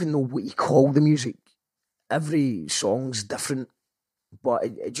don't even know what you call the music. Every song's different, but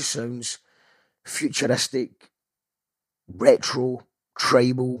it just sounds futuristic, retro,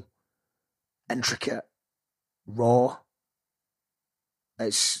 tribal, intricate, raw.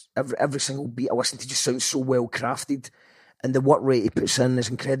 It's every single beat I listen to just sounds so well crafted, and the work rate he puts in is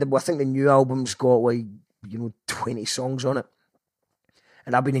incredible. I think the new album's got 20 songs on it,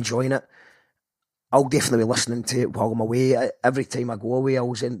 and I've been enjoying it. I'll definitely be listening to it while I'm away. Every time I go away, there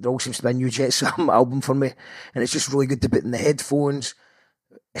always seems to be a new Jet Sam album for me, and it's just really good to put in the headphones.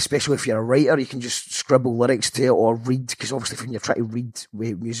 Especially if you're a writer, you can just scribble lyrics to it or read, because obviously when you're trying to read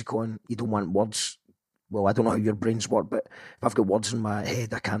with music on, you don't want words. Well, I don't know how your brains work, but if I've got words in my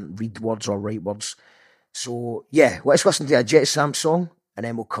head, I can't read words or write words. So, yeah, let's listen to a Jet Sam song, and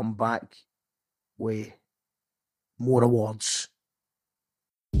then we'll come back with more awards.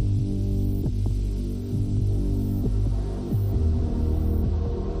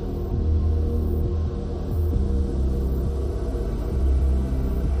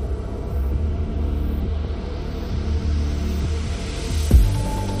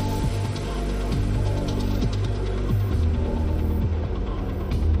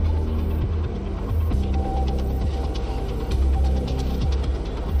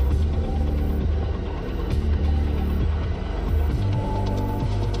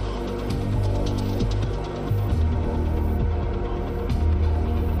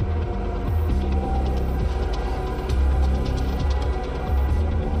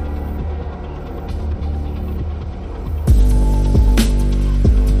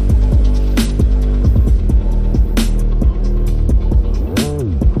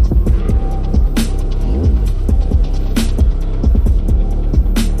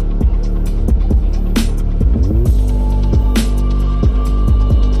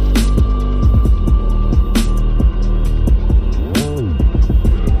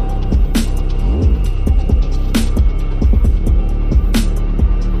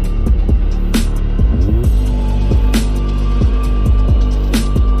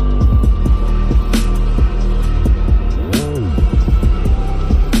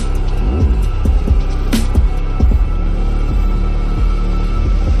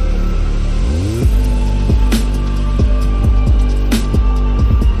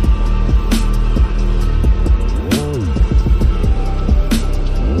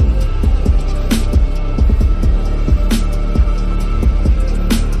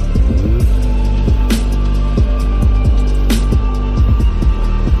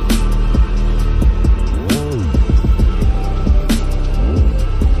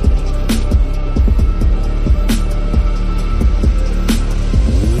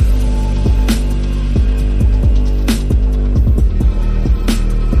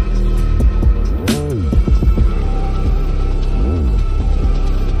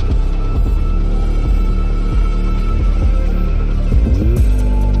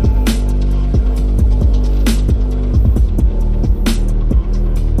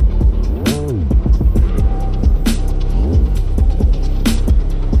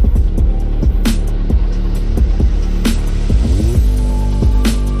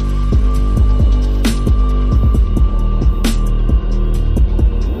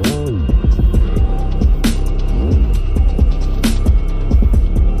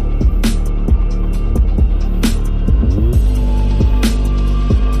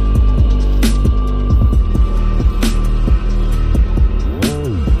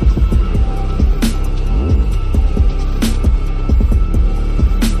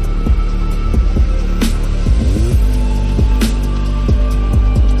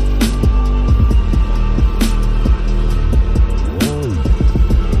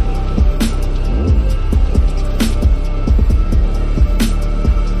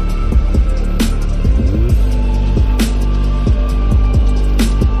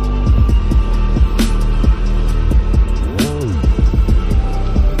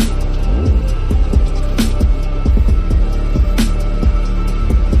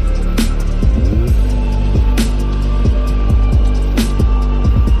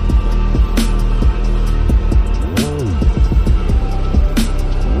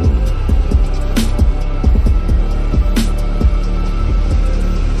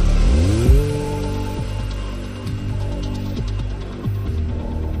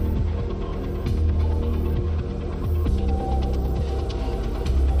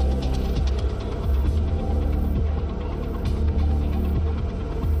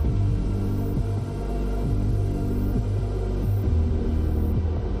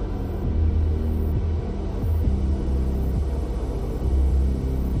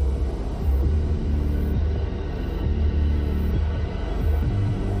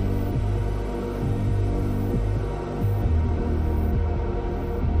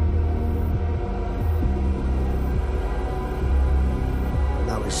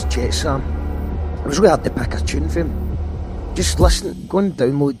 was Jet Sam. It was really hard to pick a tune for him. Just listen, go and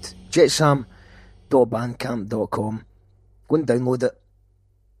download jetsam.bandcamp.com. Go and download it.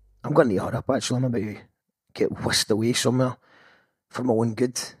 I'm going to hurry up actually, I'm about to get whisked away somewhere for my own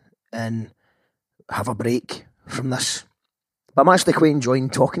good and have a break from this. But I'm actually quite enjoying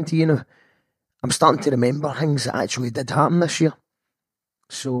talking to you now. I'm starting to remember things that actually did happen this year.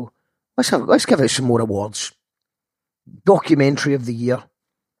 So let's give out some more awards. Documentary of the year,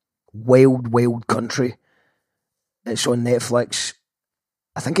 Wild Wild Country. It's on Netflix.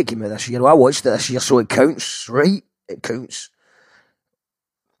 I think it came out this year. Well, I watched it this year, so it counts, right? It counts.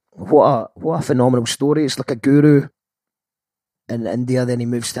 What a phenomenal story. It's like a guru in India, then he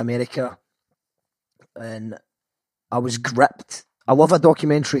moves to America. And I was gripped. I love a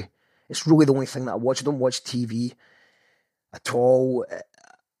documentary. It's really the only thing that I watch. I don't watch TV at all.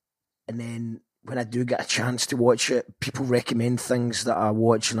 And then when I do get a chance to watch it, people recommend things that I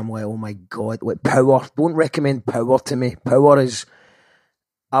watch and I'm like, oh my God, like Power. Don't recommend Power to me. Power is...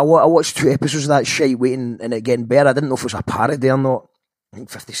 I watched 2 episodes of that shite waiting and it getting better. I didn't know if it was a parody or not. I think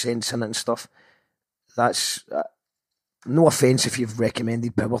 50 Cent's in it and stuff. That's... no offence if you've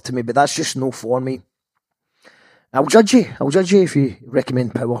recommended Power to me, but that's just no for me. I'll judge you if you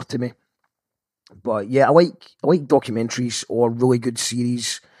recommend Power to me. But yeah, I like documentaries or really good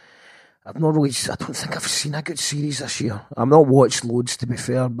series. I don't think I've seen a good series this year. I've not watched loads, to be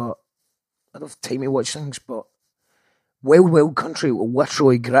fair, but I don't have time to watch things. But Wild Wild Country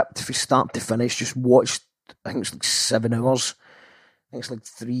literally gripped from start to finish. Just watched, I think it's like 7 hours. I think it's like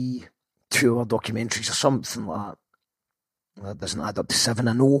 3 2-hour documentaries or something like that. That doesn't add up to 7,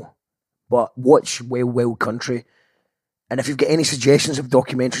 I know. But watch Wild Wild Country. And if you've got any suggestions of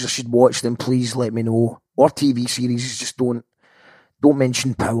documentaries I should watch, then please let me know. Or TV series, just don't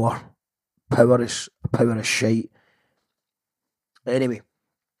mention Power. Power is shite. Anyway,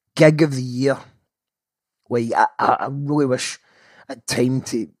 gig of the year. Like, I really wish I had time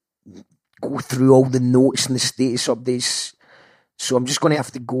to go through all the notes and the status updates. So I'm just going to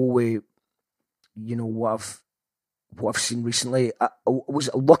have to go with, what I've seen recently. I was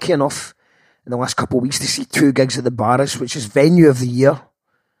lucky enough in the last couple of weeks to see 2 gigs at the Barras, which is venue of the year,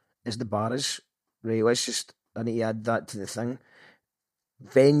 is the Barras. Right, I need to add that to the thing.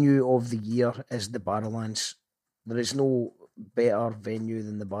 Venue of the year is the Barrowlands. There is no better venue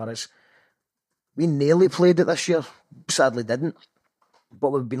than the Barras. We nearly played it this year, sadly didn't, but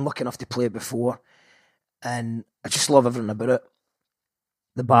we've been lucky enough to play it before, and I just love everything about it.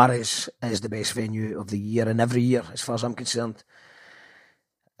 The Barras is the best venue of the year, and every year, as far as I'm concerned.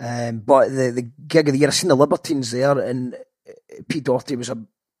 But the gig of the year, I seen the Libertines there, and Pete Doherty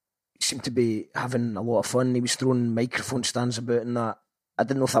seemed to be having a lot of fun. He was throwing microphone stands about and that. I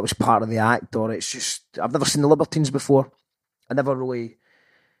didn't know if that was part of the act or it's just... I've never seen the Libertines before. I never really...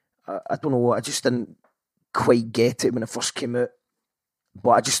 I don't know, I just didn't quite get it when it first came out.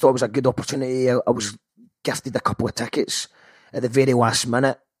 But I just thought it was a good opportunity. I was gifted a couple of tickets. At the very last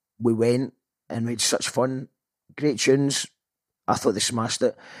minute, we went and we had such fun. Great tunes. I thought they smashed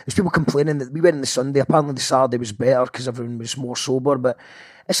it. There's people complaining that we went on the Sunday. Apparently the Saturday was better because everyone was more sober. But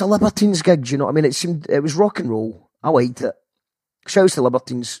it's a Libertines gig, do you know what I mean? It was rock and roll. I liked it. Shouts to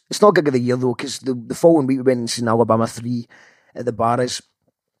Libertines. It's not gig of the year though, because the following week we went and seen Alabama 3 at the Barras,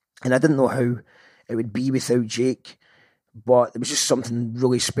 and I didn't know how it would be without Jake, but it was just something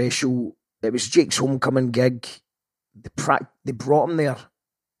really special. It was Jake's homecoming gig. They brought him there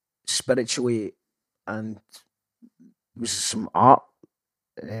spiritually, and there was some art.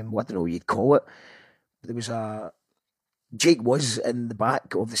 I don't know what you'd call it. There was Jake was in the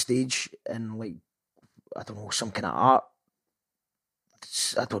back of the stage and some kind of art.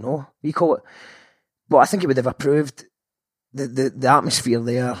 I don't know what you call it, but I think it would have approved the atmosphere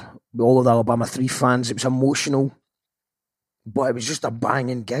there with all of the Alabama 3 fans. It was emotional, but it was just a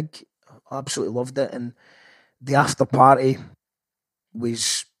banging gig. I absolutely loved it, and the after party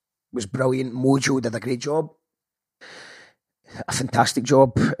was brilliant. Mojo did a great job, a fantastic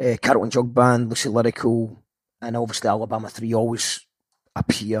job. Carlton Jug Band, Lucy Lyrical, and obviously Alabama 3 always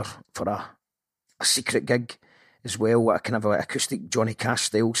appear for a secret gig as well, a kind of an acoustic Johnny Cash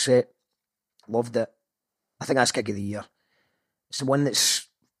style set. Loved it. I think that's gig of the year. It's the one that's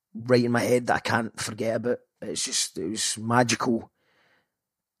right in my head that I can't forget about. It was magical.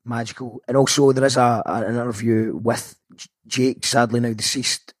 And also there is an interview with Jake, sadly now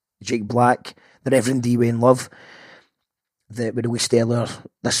deceased, Jake Black, the Reverend D. Wayne Love, that we released earlier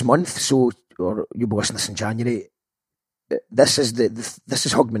this month, or you'll be listening to this in January. This is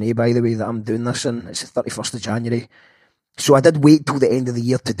Hogmanay, by the way, that I'm doing this in. It's the 31st of January. So I did wait till the end of the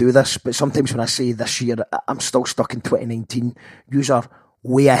year to do this, but sometimes when I say this year, I'm still stuck in 2019. Yous are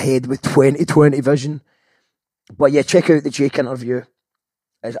way ahead with 2020 vision. But yeah, check out the Jake interview.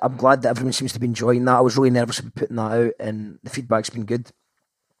 I'm glad that everyone seems to be enjoying that. I was really nervous about putting that out, and the feedback's been good.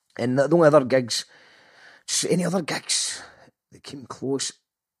 And the only other gigs, just any other gigs that came close,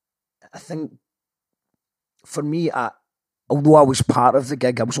 I think for me, although I was part of the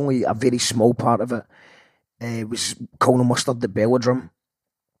gig, I was only a very small part of it. It was Colonel Mustard at Belladrum,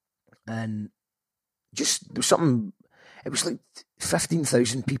 and just there was something. It was like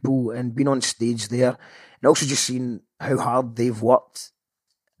 15,000 people, and being on stage there, and also just seeing how hard they've worked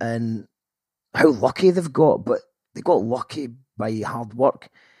and how lucky they've got, but they got lucky by hard work.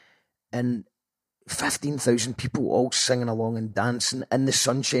 And 15,000 people all singing along and dancing in the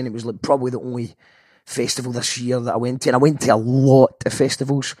sunshine. It was like probably the only festival this year that I went to, and I went to a lot of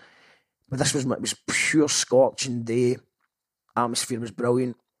festivals, but this was, it was pure scorching day. Atmosphere was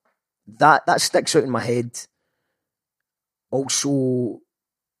brilliant. That sticks out in my head. Also,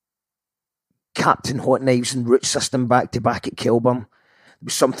 Captain Hot Knives and Root System back to back at Kilburn. There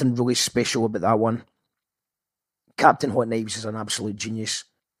was something really special about that one. Captain Hot Knives is an absolute genius.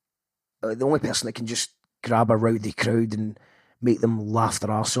 The only person that can just grab a rowdy crowd and make them laugh their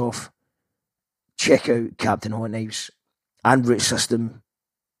arse off. Check out Captain Hot Knives and Root System.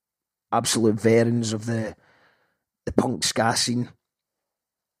 Absolute veterans of the punk ska scene.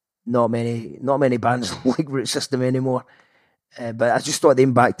 Not many bands like Root System anymore. But I just thought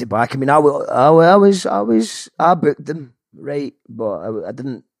them back to back. I mean, I booked them, right, but I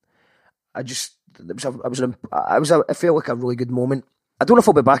didn't. I felt like a really good moment. I don't know if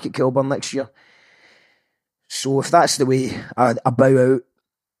I'll be back at Kilburn next year. So if that's the way I bow out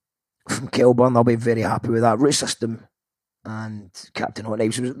from Kilburn, I'll be very happy with that. Root System and Captain Hot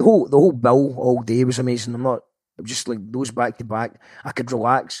Knives. The whole bill all day was amazing. It was just like those back to back. I could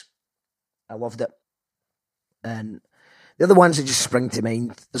relax. I loved it. And the other ones that just spring to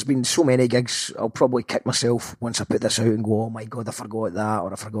mind, there's been so many gigs, I'll probably kick myself once I put this out and go, oh my God, I forgot that,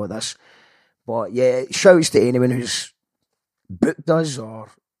 or I forgot this. But yeah, shouts to anyone who's booked us or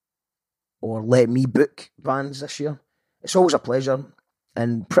let me book bands this year. It's always a pleasure,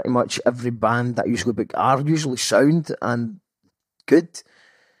 and pretty much every band that I usually book are usually sound and good.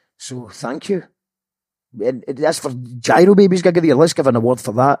 So thank you. And as for Gyro Baby's Gig of the Year, let's give an award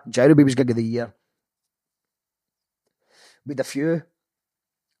for that. Gyro Baby's Gig of the Year. We had a few.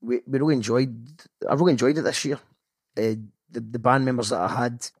 I really enjoyed it this year. The band members that I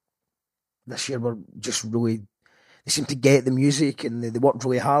had this year were just really, they seemed to get the music, and they worked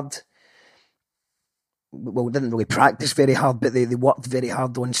really hard. Well, didn't really practice very hard, but they worked very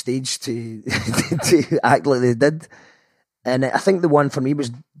hard on stage to to act like they did. And I think the one for me was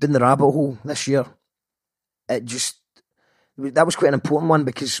Down the Rabbit Hole this year. That was quite an important one,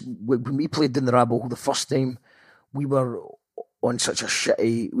 because when we played Down the Rabbit Hole the first time, we were on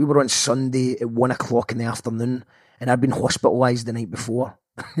we were on Sunday at 1 o'clock in the afternoon, and I'd been hospitalised the night before.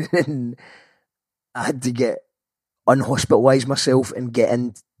 And I had to get unhospitalised myself and get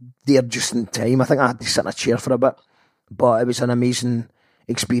in there just in time. I think I had to sit in a chair for a bit, but it was an amazing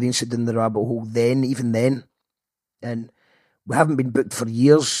experience at Down the Rabbit Hole even then. And we haven't been booked for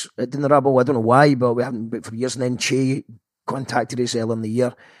years at Down the Rabbit Hole. I don't know why, but we haven't been booked for years. And then Che contacted us earlier in the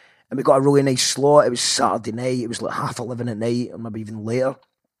year, and we got a really nice slot. It was Saturday night. It was like 11:30 at night, or maybe even later.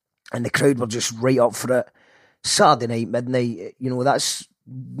 And the crowd were just right up for it. Saturday night, midnight, that's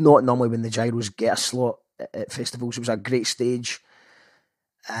not normally when the Gyros get a slot at festivals. It was a great stage.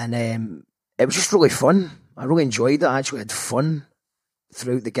 And it was just really fun. I really enjoyed it. I actually had fun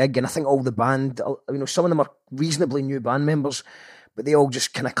throughout the gig. And I think all the band, some of them are reasonably new band members, but they all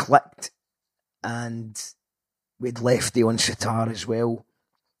just kind of clicked. And we had Lefty on sitar as well.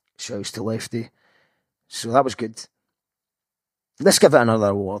 Shouts to Lefty. So that was good. Let's give it another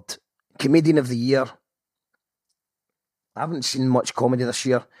award. Comedian of the Year. I haven't seen much comedy this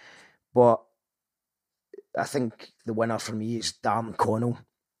year, but I think the winner for me is Darren Connell.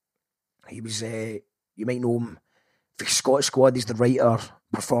 He was, you might know him for Scot Squad. He's the writer,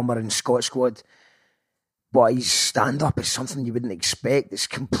 performer in Scot Squad. But his stand-up is something you wouldn't expect. It's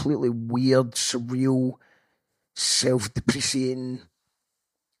completely weird, surreal, self-depreciating.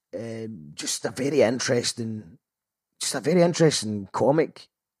 Just a very interesting comic.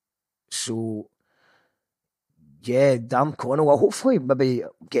 So, yeah, Darren Connell. I'll hopefully maybe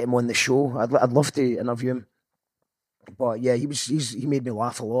get him on the show. I'd love to interview him. But yeah, he made me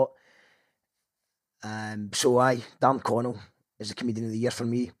laugh a lot. Darren Connell is the Comedian of the Year for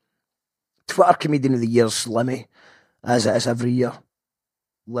me. Twitter Comedian of the Year is Limmy, as it is every year.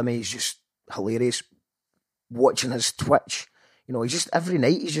 Limmy is just hilarious. Watching his Twitch, he's just every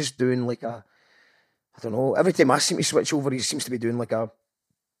night he's just doing like every time I seem to switch over, he seems to be doing like a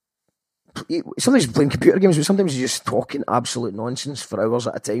sometimes he's playing computer games, but sometimes he's just talking absolute nonsense for hours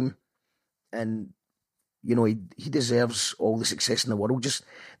at a time. And, you know, he deserves all the success in the world. Just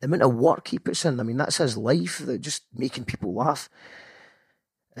the amount of work he puts in. I mean, that's his life, that just making people laugh.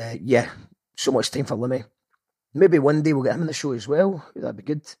 Yeah, so much time for Limmy. Maybe one day we'll get him in the show as well. That'd be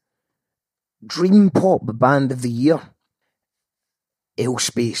good. Dream Pop Band of the Year.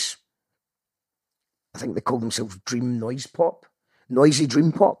 L-Space. I think they call themselves Dream Noise Pop. Noisy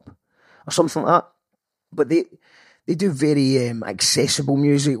Dream Pop. Or something like that. But they do very accessible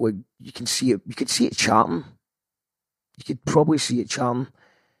music. Like you can see it charting. You could probably see it charting.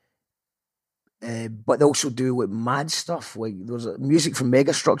 But they also do like mad stuff. Like there's music from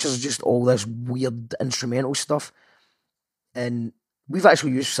Megastructures, just all this weird instrumental stuff. And we've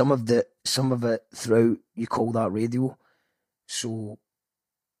actually used some of it throughout You Call That Radio. So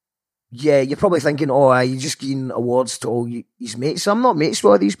yeah, you're probably thinking, you just giving awards to all his mates. I'm not mates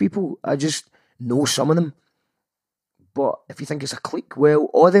with all these people. I just know some of them. But if you think it's a clique, well,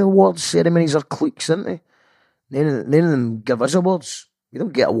 all the awards ceremonies are cliques, aren't they? None of them give us awards. We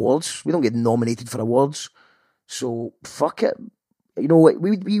don't get awards. We don't get nominated for awards. So fuck it. You know what?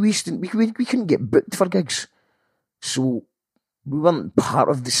 We couldn't get booked for gigs, so we weren't part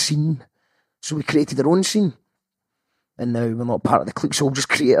of the scene. So we created our own scene, and now we're not part of the clique. So we'll just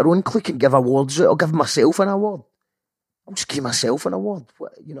create our own clique and give awards out. I'll give myself an award. I'll just give myself an award.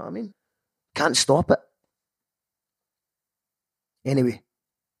 You know what I mean? Can't stop it. Anyway,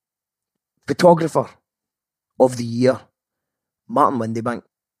 photographer of the year. Martin Windybank.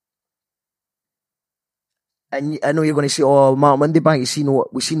 And I know you're going to say, Martin Windybank,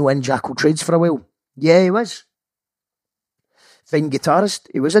 we seen no in Jackal Trades for a while. Yeah, he was. Fine guitarist,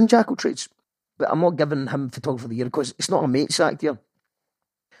 he was in Jackal Trades. But I'm not giving him photographer of the year because it's not a mates act here.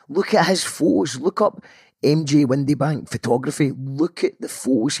 Look at his photos. Look up MJ Windybank photography. Look at the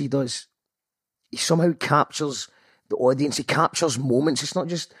photos he does. He somehow captures the audience. He captures moments. It's not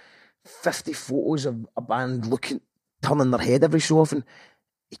just 50 photos of a band turning their head every so often.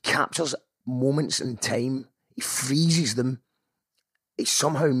 He captures moments in time. He freezes them. He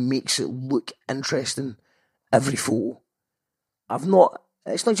somehow makes it look interesting every photo.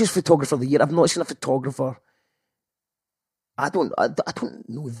 It's not just photographer of the year. I've not seen a photographer. I don't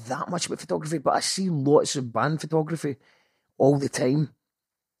know that much about photography, but I see lots of band photography all the time,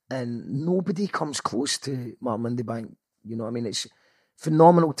 and nobody comes close to Martin Windybank. You know what I mean? It's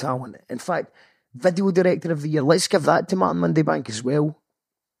phenomenal talent. In fact, video director of the year, let's give that to Martin Windybank as well.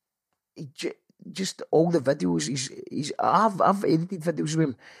 Just all the videos, I've edited videos with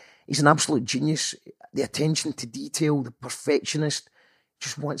him. He's an absolute genius. The attention to detail, the perfectionist,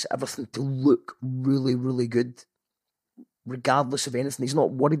 just wants everything to look really, really good, regardless of anything. He's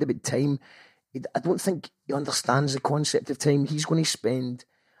not worried about time. I don't think he understands the concept of time. He's going to spend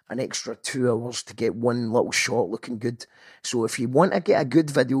an extra 2 hours to get one little shot looking good. So if you want to get a good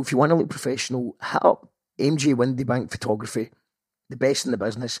video, if you want to look professional, hit up MJ Windybank Photography, the best in the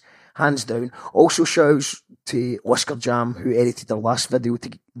business, hands down. Also shouts to Oscar Jam, who edited their last video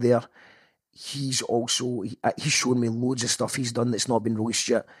there. He's shown me loads of stuff he's done that's not been released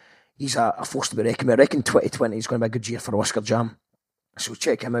yet. He's a force to be reckoned with. I reckon 2020 is going to be a good year for Oscar Jam. So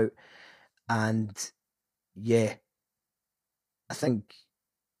check him out. And yeah, I think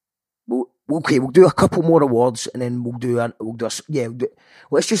we'll do a couple more awards, and then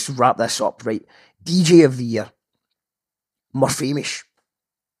let's just wrap this up, right? DJ of the year, Murphamish.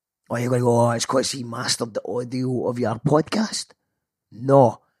 Oh, you're going to go, it's because he mastered the audio of your podcast?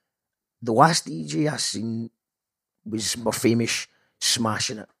 No. The last DJ I seen was Murphamish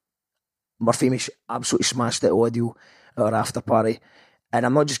smashing it. Murphamish absolutely smashed the audio at our after party. And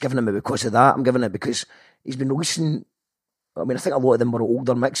I'm not just giving him it because of that, I'm giving it because he's been releasing, I mean, I think a lot of them were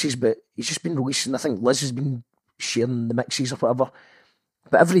older mixes, but he's just been releasing, I think Liz has been sharing the mixes or whatever.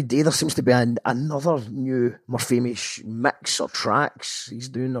 But every day there seems to be another new Murphamish mix or tracks he's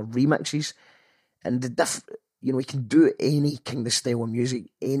doing, or remixes. And he can do any kind of style of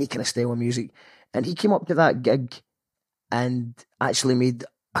music, And he came up to that gig and actually made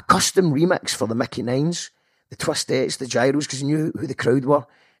a custom remix for the Mickey Nines, the Twistettes, the Gyros, because he knew who the crowd were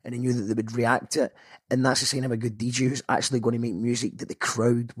and he knew that they would react to it. And that's a sign of a good DJ who's actually going to make music that the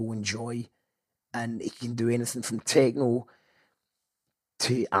crowd will enjoy. And he can do anything from techno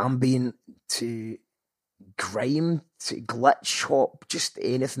to ambient to grime to glitch hop, just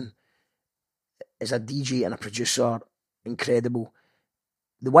anything. As a DJ and a producer, incredible.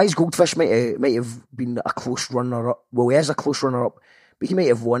 The Wise Goldfish might have been a close runner-up. Well, he is a close runner-up, but he might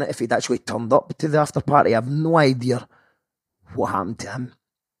have won it if he'd actually turned up to the after party. I have no idea what happened to him.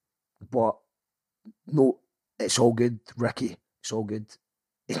 But no, it's all good, Ricky. It's all good.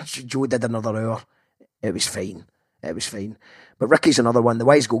 Joe did another hour. It was fine. But Ricky's another one. The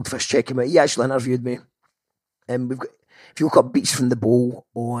Wise Goldfish, check him out. He actually interviewed me. We've got, if you look up Beats from the Bowl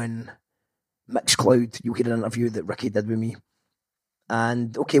on Mixcloud, you'll hear an interview that Ricky did with me.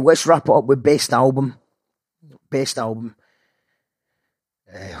 And okay, let's wrap it up with Best Album. Best Album.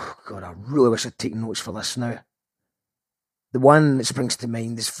 God, I really wish I'd taken notes for this now. The one that springs to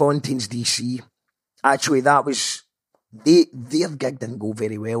mind is Fontaines DC. Actually, that was... Their gig didn't go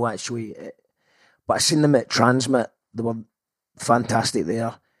very well, actually. But I seen them at Transmit. They were fantastic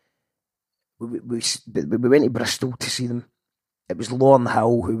there. We went to Bristol to see them. It was Lauryn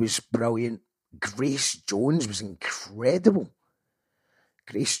Hill, who was brilliant. Grace Jones was incredible.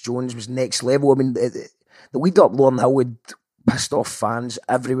 Grace Jones was next level. I mean, the lead up Lauryn Hill had pissed off fans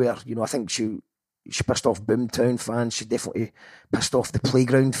everywhere. You know, I think she pissed off Boomtown fans. She definitely pissed off the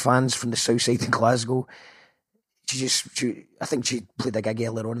Playground fans from the south side of Glasgow. I think she played a gig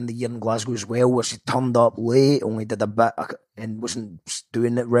earlier on in the year in Glasgow as well, where she turned up late, only did a bit and wasn't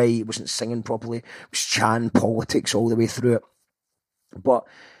doing it right, wasn't singing properly, was chanting politics all the way through it. But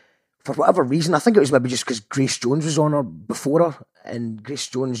for whatever reason, I think it was maybe just because Grace Jones was on her before her, and Grace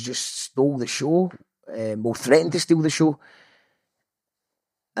Jones just stole the show, threatened to steal the show.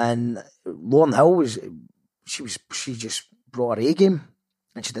 And Lauryn Hill she just brought her A game,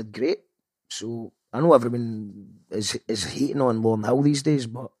 and she did great. So I know everyone is hating on Lauryn Hill these days,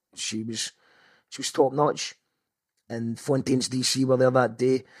 but she was top notch. And Fontaines DC were there that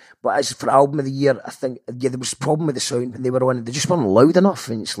day. But as for Album of the Year, I think there was a problem with the sound when they were on. They just weren't loud enough.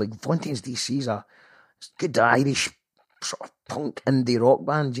 And it's like Fontaines DC's a good Irish sort of punk indie rock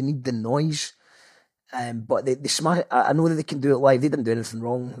band. You need the noise. But they smash. I know that they can do it live. They didn't do anything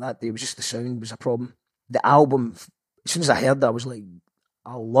wrong that day. It was just the sound was a problem. The album, as soon as I heard that, I was like,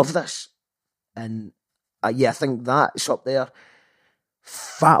 I love this. And I think that's up there.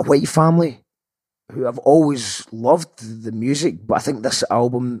 Fat White Family, who I've always loved the music, but I think this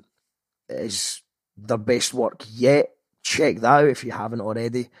album is their best work yet. Check that out if you haven't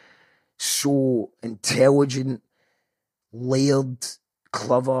already. So intelligent, layered,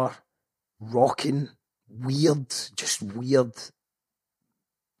 clever, rocking, weird, just weird.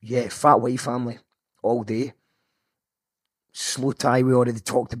 Yeah, Fat White Family, all day. Slow Tie, we already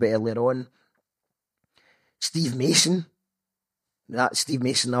talked about earlier on. Steve Mason, that Steve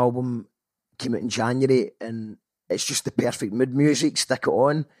Mason album came out in January, and it's just the perfect mood music. Stick it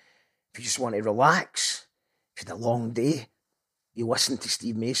on. If you just want to relax, if you had a long day, you listen to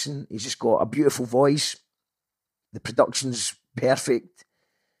Steve Mason. He's just got a beautiful voice. The production's perfect.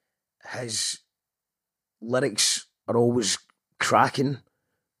 His lyrics are always cracking.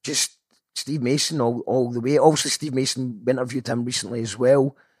 Just Steve Mason all the way. Obviously, Steve Mason, we interviewed him recently as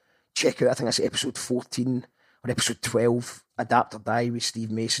well. Check out, I think that's episode 14 or episode 12, Adapt or Die with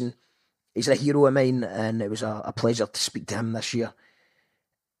Steve Mason. He's a hero of mine, and it was a pleasure to speak to him this year.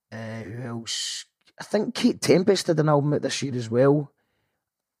 Who else? I think Kate Tempest did an album out this year as well.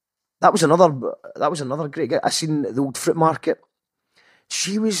 That was another great guy. I seen the Old Fruit Market.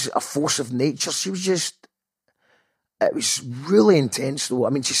 She was a force of nature. She was just... It was really intense, though. I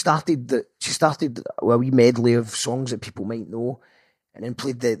mean, she started a wee medley of songs that people might know, and then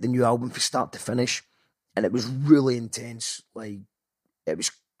played the new album from start to finish, and it was really intense. Like, it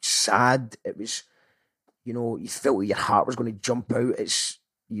was sad. It was, you felt like your heart was going to jump out.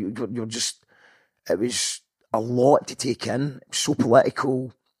 You're just. It was a lot to take in. It was so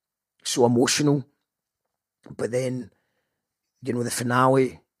political, so emotional, but then, the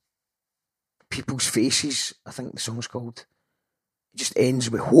finale. People's Faces, I think the song's called. It just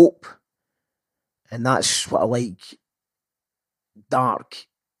ends with hope. And that's what I like. Dark,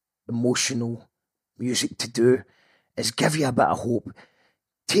 emotional music to do, is give you a bit of hope.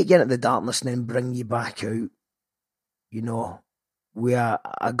 Take you into the darkness and then bring you back out, with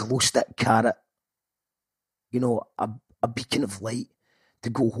a glow stick carrot, a beacon of light to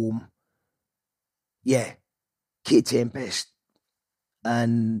go home. Yeah, Kate Tempest.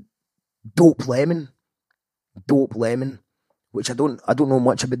 And Dope Lemon, which I don't know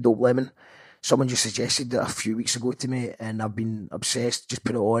much about Dope Lemon. Someone just suggested it a few weeks ago to me, and I've been obsessed. Just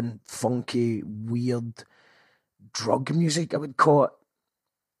put it on. Funky, weird, drug music, I would call it.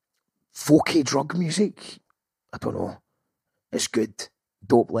 Folky drug music. I don't know. It's good.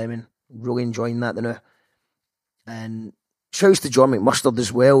 Dope Lemon. Really enjoying that now. And shouts to John McMustard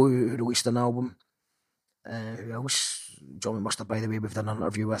as well, who released an album. Who else? John McMustard, by the way, we've done an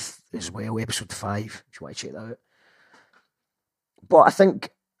interview with as well, episode 5, if you want to check that out. But I think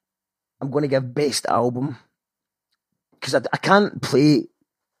I'm going to give best album, because I don't think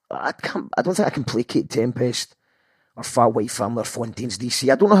I can play Kate Tempest. or Fat White Family or Fontaines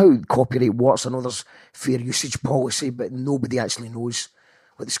DC. I don't know how copyright works. I know there's fair usage policy, but nobody actually knows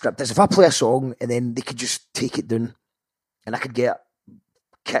what the script is. If I play a song and then they could just take it down and I could get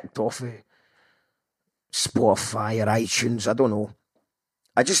kicked off of Spotify or iTunes, I don't know.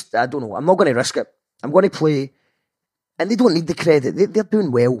 I don't know. I'm not going to risk it. I'm going to play, and they don't need the credit. They're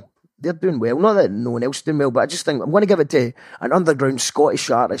doing well. They're doing well. Not that no one else is doing well, but I just think I'm going to give it to an underground Scottish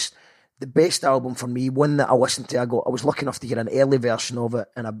artist. The best album for me, one that I listened to. I was lucky enough to hear an early version of it,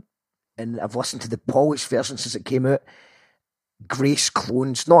 and I've listened to the polished version since it came out. Grace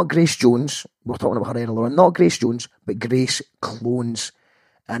Clones, not Grace Jones. We were talking about her earlier on. Not Grace Jones, but Grace Clones,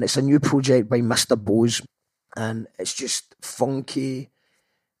 and it's a new project by Mr. Bose, and it's just funky.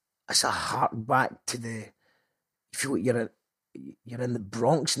 It's a hark back to you feel like you're in the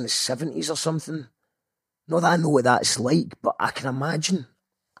Bronx in the 70s or something. Not that I know what that's like, but I can imagine.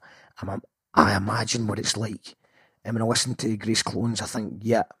 I imagine what it's like. And when I listen to Grace Clones, I think,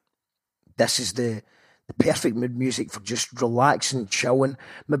 yeah, this is the perfect mood music for just relaxing, chilling,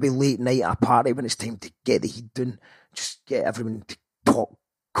 maybe late night at a party when it's time to get the heat down, just get everyone to talk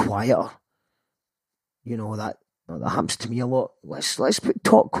quieter. You know, that happens to me a lot. Let's put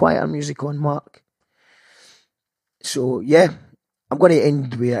talk quieter music on, Mark. So, yeah, I'm going to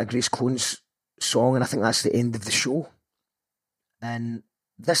end with a Grace Clones song, and I think that's the end of the show. And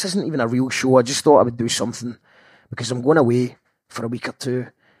this isn't even a real show. I just thought I would do something because I'm going away for a week or two.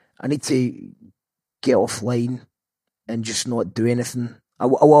 I need to get offline and just not do anything. I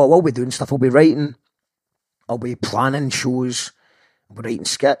will be doing stuff. I'll be writing. I'll be planning shows. I'll be writing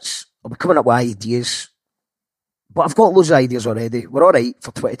skits. I'll be coming up with ideas. But I've got loads of ideas already. We're all right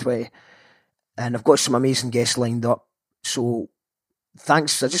for 2020. And I've got some amazing guests lined up. So,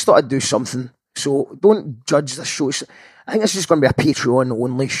 thanks. I just thought I'd do something. So, don't judge this show. I think this is going to be a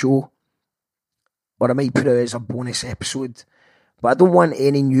Patreon-only show. Or I might put it as a bonus episode. But I don't want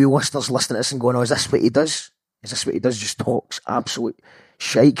any new listeners listening to this and going, oh, is this what he does? Is this what he does? Just talks absolute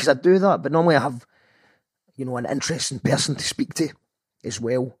shite. Because I do that. But normally I have, an interesting person to speak to as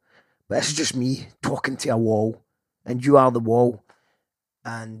well. But this is just me talking to a wall. And you are the wall.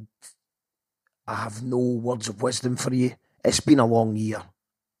 And I have no words of wisdom for you. It's been a long year.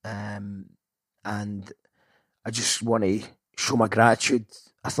 And I just want to show my gratitude.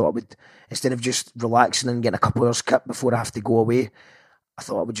 I thought I would, instead of just relaxing and getting a couple hours kip before I have to go away, I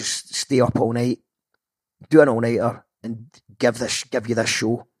thought I would just stay up all night, do an all-nighter, and give you this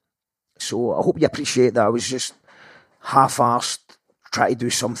show. So I hope you appreciate that. I was just half-arsed, trying to do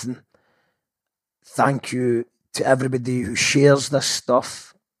something. Thank you to everybody who shares this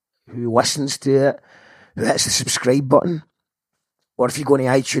stuff, who listens to it, who hits the subscribe button. Or if you go on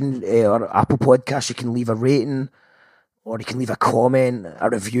iTunes or Apple Podcasts, you can leave a rating, or you can leave a comment, a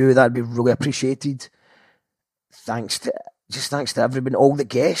review. That'd be really appreciated. Thanks to everybody, all the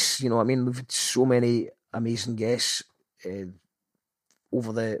guests. We've had so many amazing guests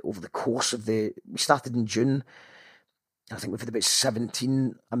over the course of we started in June. I think we've had about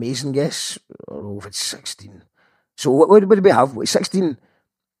 17 amazing guests, or we've had 16. So what did we have? 16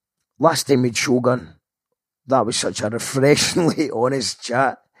 last time we had Shogun. That was such a refreshingly honest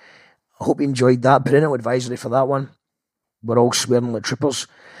chat. I hope you enjoyed that. Parental advisory for that one. We're all swearing like troopers.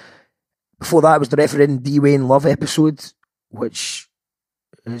 Before that was the Reverend D. Wayne Love episode, which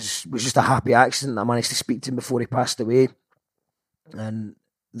was just a happy accident. I managed to speak to him before he passed away. And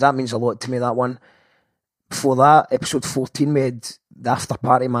that means a lot to me, that one. Before that, episode 14, we had the After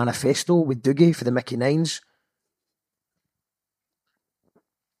Party Manifesto with Doogie for the Mickey Nines.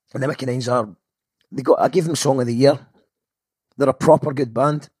 And the Mickey Nines I gave them Song of the Year. They're a proper good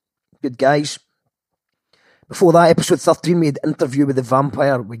band. Good guys. Before that, episode 13, we had Interview with the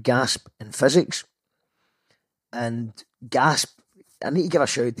Vampire with Gasp and Physics. And Gasp, I need to give a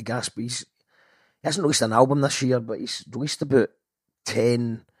shout out to Gasp. He hasn't released an album this year, but he's released about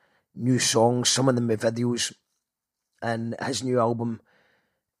 10 new songs, some of them with videos. And his new album,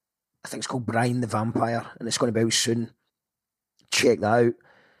 I think it's called Brian the Vampire, and it's going to be out soon. Check that out.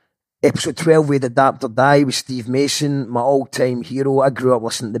 Episode 12, we had Adapt or Die with Steve Mason, my all-time hero. I grew up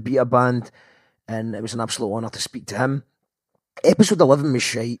listening to the Beta Band, and it was an absolute honour to speak to him. Episode 11 was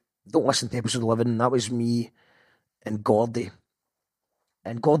shite. Don't listen to episode 11. That was me and Gordy.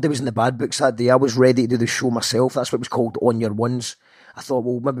 And Gordy was in the bad books that day. I was ready to do the show myself. That's what it was called, On Your Ones. I thought,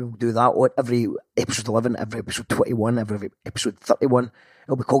 well, maybe we'll do that every episode 11, every episode 21, every episode 31.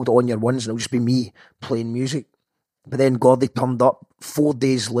 It'll be called On Your Ones, and it'll just be me playing music. But then Gordy turned up 4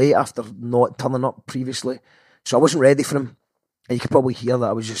 days late after not turning up previously. So I wasn't ready for him. And you could probably hear that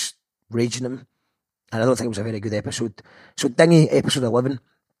I was just raging him. And I don't think it was a very good episode. So Dingy, episode 11.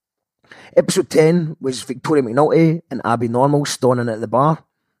 Episode 10 was Victoria McNulty and Abby Normal stoning at the bar.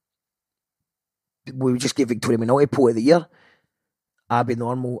 We just gave Victoria McNulty Poet of the Year. Abby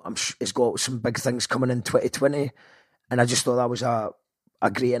Normal has got some big things coming in 2020, and I just thought that was a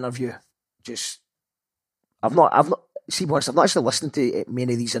great interview. I've not actually listened to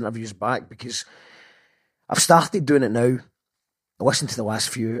many of these interviews back because I've started doing it now. I listened to the last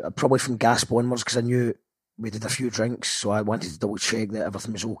few, probably from Gasp onwards, because I knew we did a few drinks, so I wanted to double check that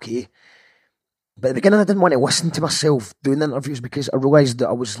everything was okay. But at the beginning, I didn't want to listen to myself doing the interviews because I realised that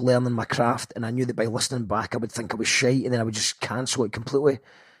I was learning my craft, and I knew that by listening back, I would think I was shite, and then I would just cancel it completely.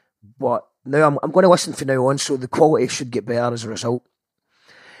 But now I'm going to listen from now on, so the quality should get better as a result.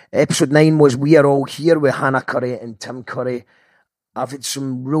 Episode 9 was We Are All Here with Hannah Curry and Tim Curry. I've had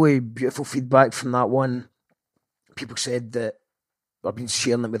some really beautiful feedback from that one. People said that I've been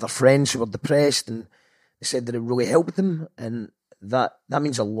sharing it with their friends who were depressed, and they said that it really helped them, and that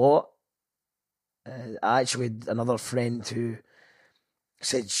means a lot. I actually had another friend who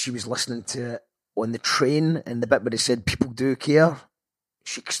said she was listening to it on the train, and the bit where they said people do care,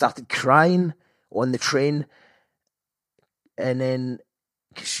 she started crying on the train, and then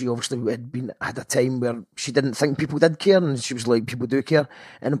cause she obviously had a time where she didn't think people did care, and she was like, people do care.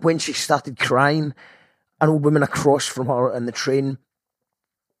 And when she started crying, an old woman across from her in the train,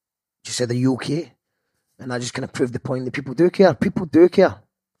 she said, "Are you okay?" And I just kind of proved the point that people do care. People do care.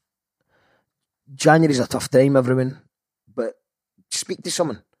 January's a tough time, everyone, but speak to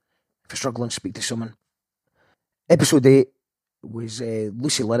someone. If you're struggling, speak to someone. Episode 8 was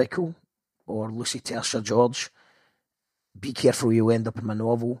Lucy Lyrical, or Lucy Tertia George. Be careful, you'll end up in my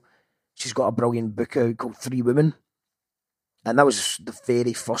novel. She's got a brilliant book out called 3 Women. And that was the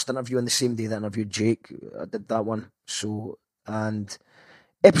very first interview, on the same day that I interviewed Jake. I did that one. And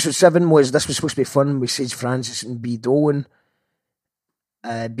episode 7 this was supposed to be fun with Sage Francis and B. Dolan.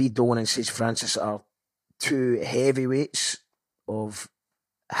 B. Dolan and Sage Francis are 2 heavyweights of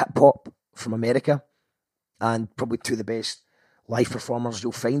hip-hop from America, and probably 2 of the best live performers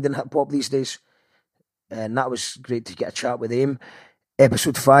you'll find in hip-hop these days. And that was great to get a chat with them.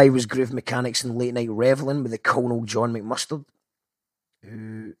 Episode 5 was Groove Mechanics and Late Night Reveling with the Colonel John McMustard,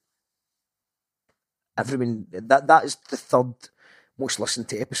 who that is the 3rd most listened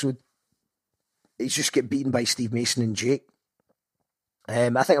to episode. He's just get beaten by Steve Mason and Jake. I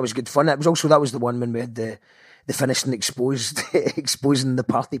think it was good fun. That was the one when we had the Finished and Exposed exposing the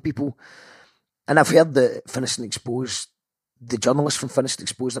party people. And I've heard that Finished and Exposed, the journalists from Finished and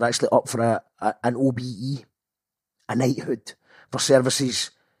Exposed, are actually up for an OBE, a knighthood, for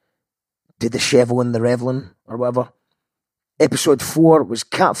services to the Chevel and the Revelin, or whatever. Episode 4 was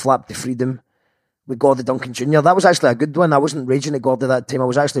Cat Flap to Freedom with Gordy Duncan Jr. That was actually a good one. I wasn't raging at Gordy that time. I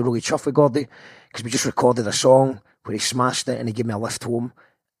was actually really chuffed with Gordy, because we just recorded a song where he smashed it and he gave me a lift home.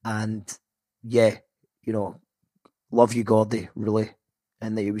 And yeah, love you, Gordy, really.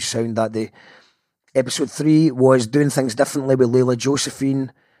 And that he was sound that day. Episode 3 was Doing Things Differently with Layla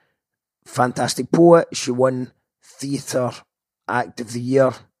Josephine. Fantastic poet. She won Theatre Act of the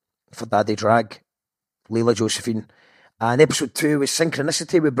Year for Daddy Drag. Layla Josephine. And episode 2 was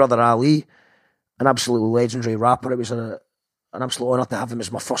Synchronicity with Brother Ali, an absolutely legendary rapper. It was an absolute honour to have him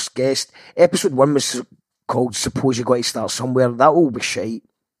as my first guest. Episode 1 was called Suppose You Got to Start Somewhere. That all was shite.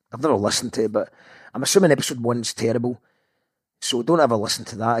 I've never listened to it, but I'm assuming episode 1's terrible. So don't ever listen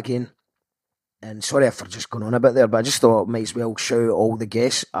to that again. And sorry for just going on a bit there, but I just thought I might as well shout out all the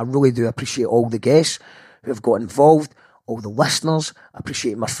guests. I really do appreciate all the guests who have got involved, all the listeners. I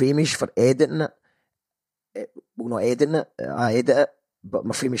appreciate Murphamish for editing it. Well, not editing it, I edit it, but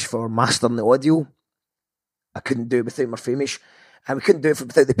Murphamish for mastering the audio. I couldn't do it without Murphamish. And we couldn't do it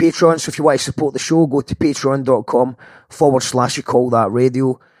without the Patreon. So if you want to support the show, go to patreon.com/You Call That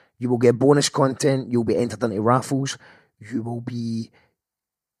Radio. You will get bonus content. You'll be entered into raffles. You'll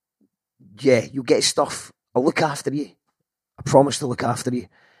get stuff. I'll look after you. I promise to look after you.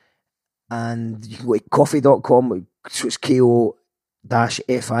 And you can go to coffee.com, so it's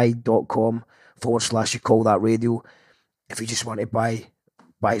ko-fi.com/You Call That Radio. If you just want to buy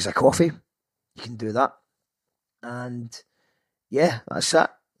us a coffee, you can do that. And yeah, that's it.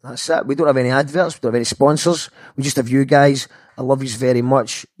 We don't have any adverts. We don't have any sponsors. We just have you guys. I love you very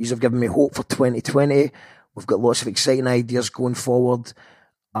much. You have given me hope for 2020. We've got lots of exciting ideas going forward.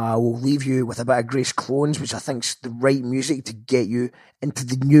 I will leave you with a bit of Grace Clones, which I think is the right music to get you into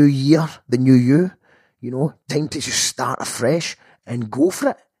the new year, the new you. Time to just start afresh and go for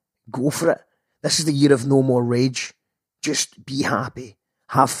it. Go for it. This is the year of no more rage. Just be happy,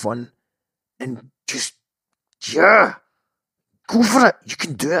 have fun, and just, go for it. You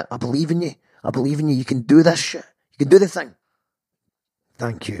can do it. I believe in you. You can do this shit. You can do the thing.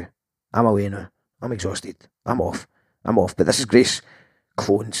 Thank you. I'm away now. I'm exhausted. I'm off. But this is Grace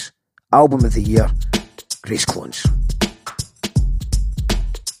Clones. Album of the year, Grace Clones.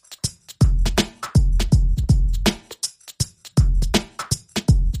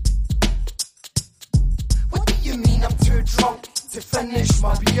 What do you mean I'm too drunk to finish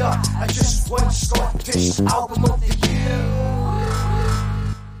my beer? I just won Scottish Album of the Year.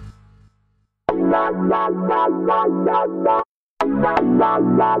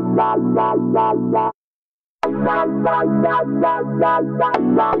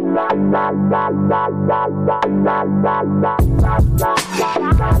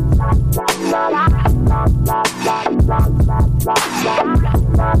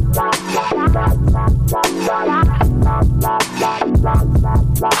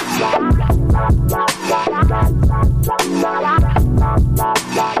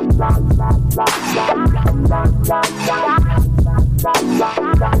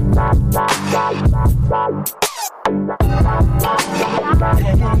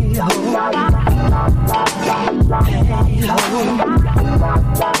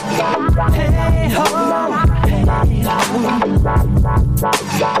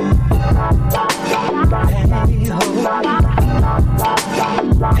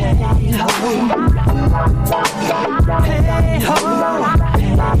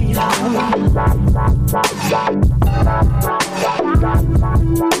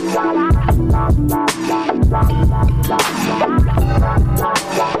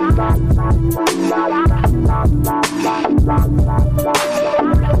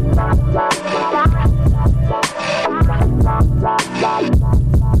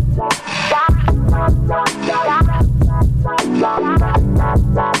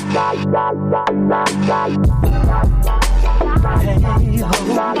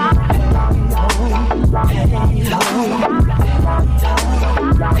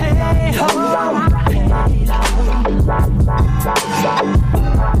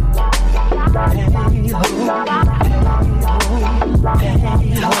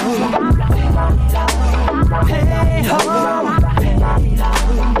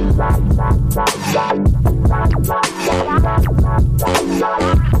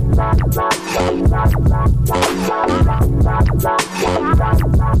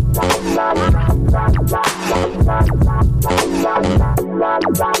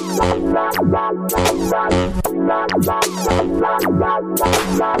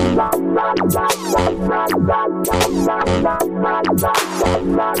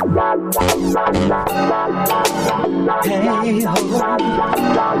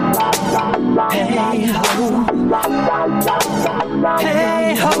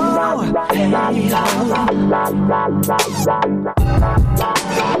 Hey ho,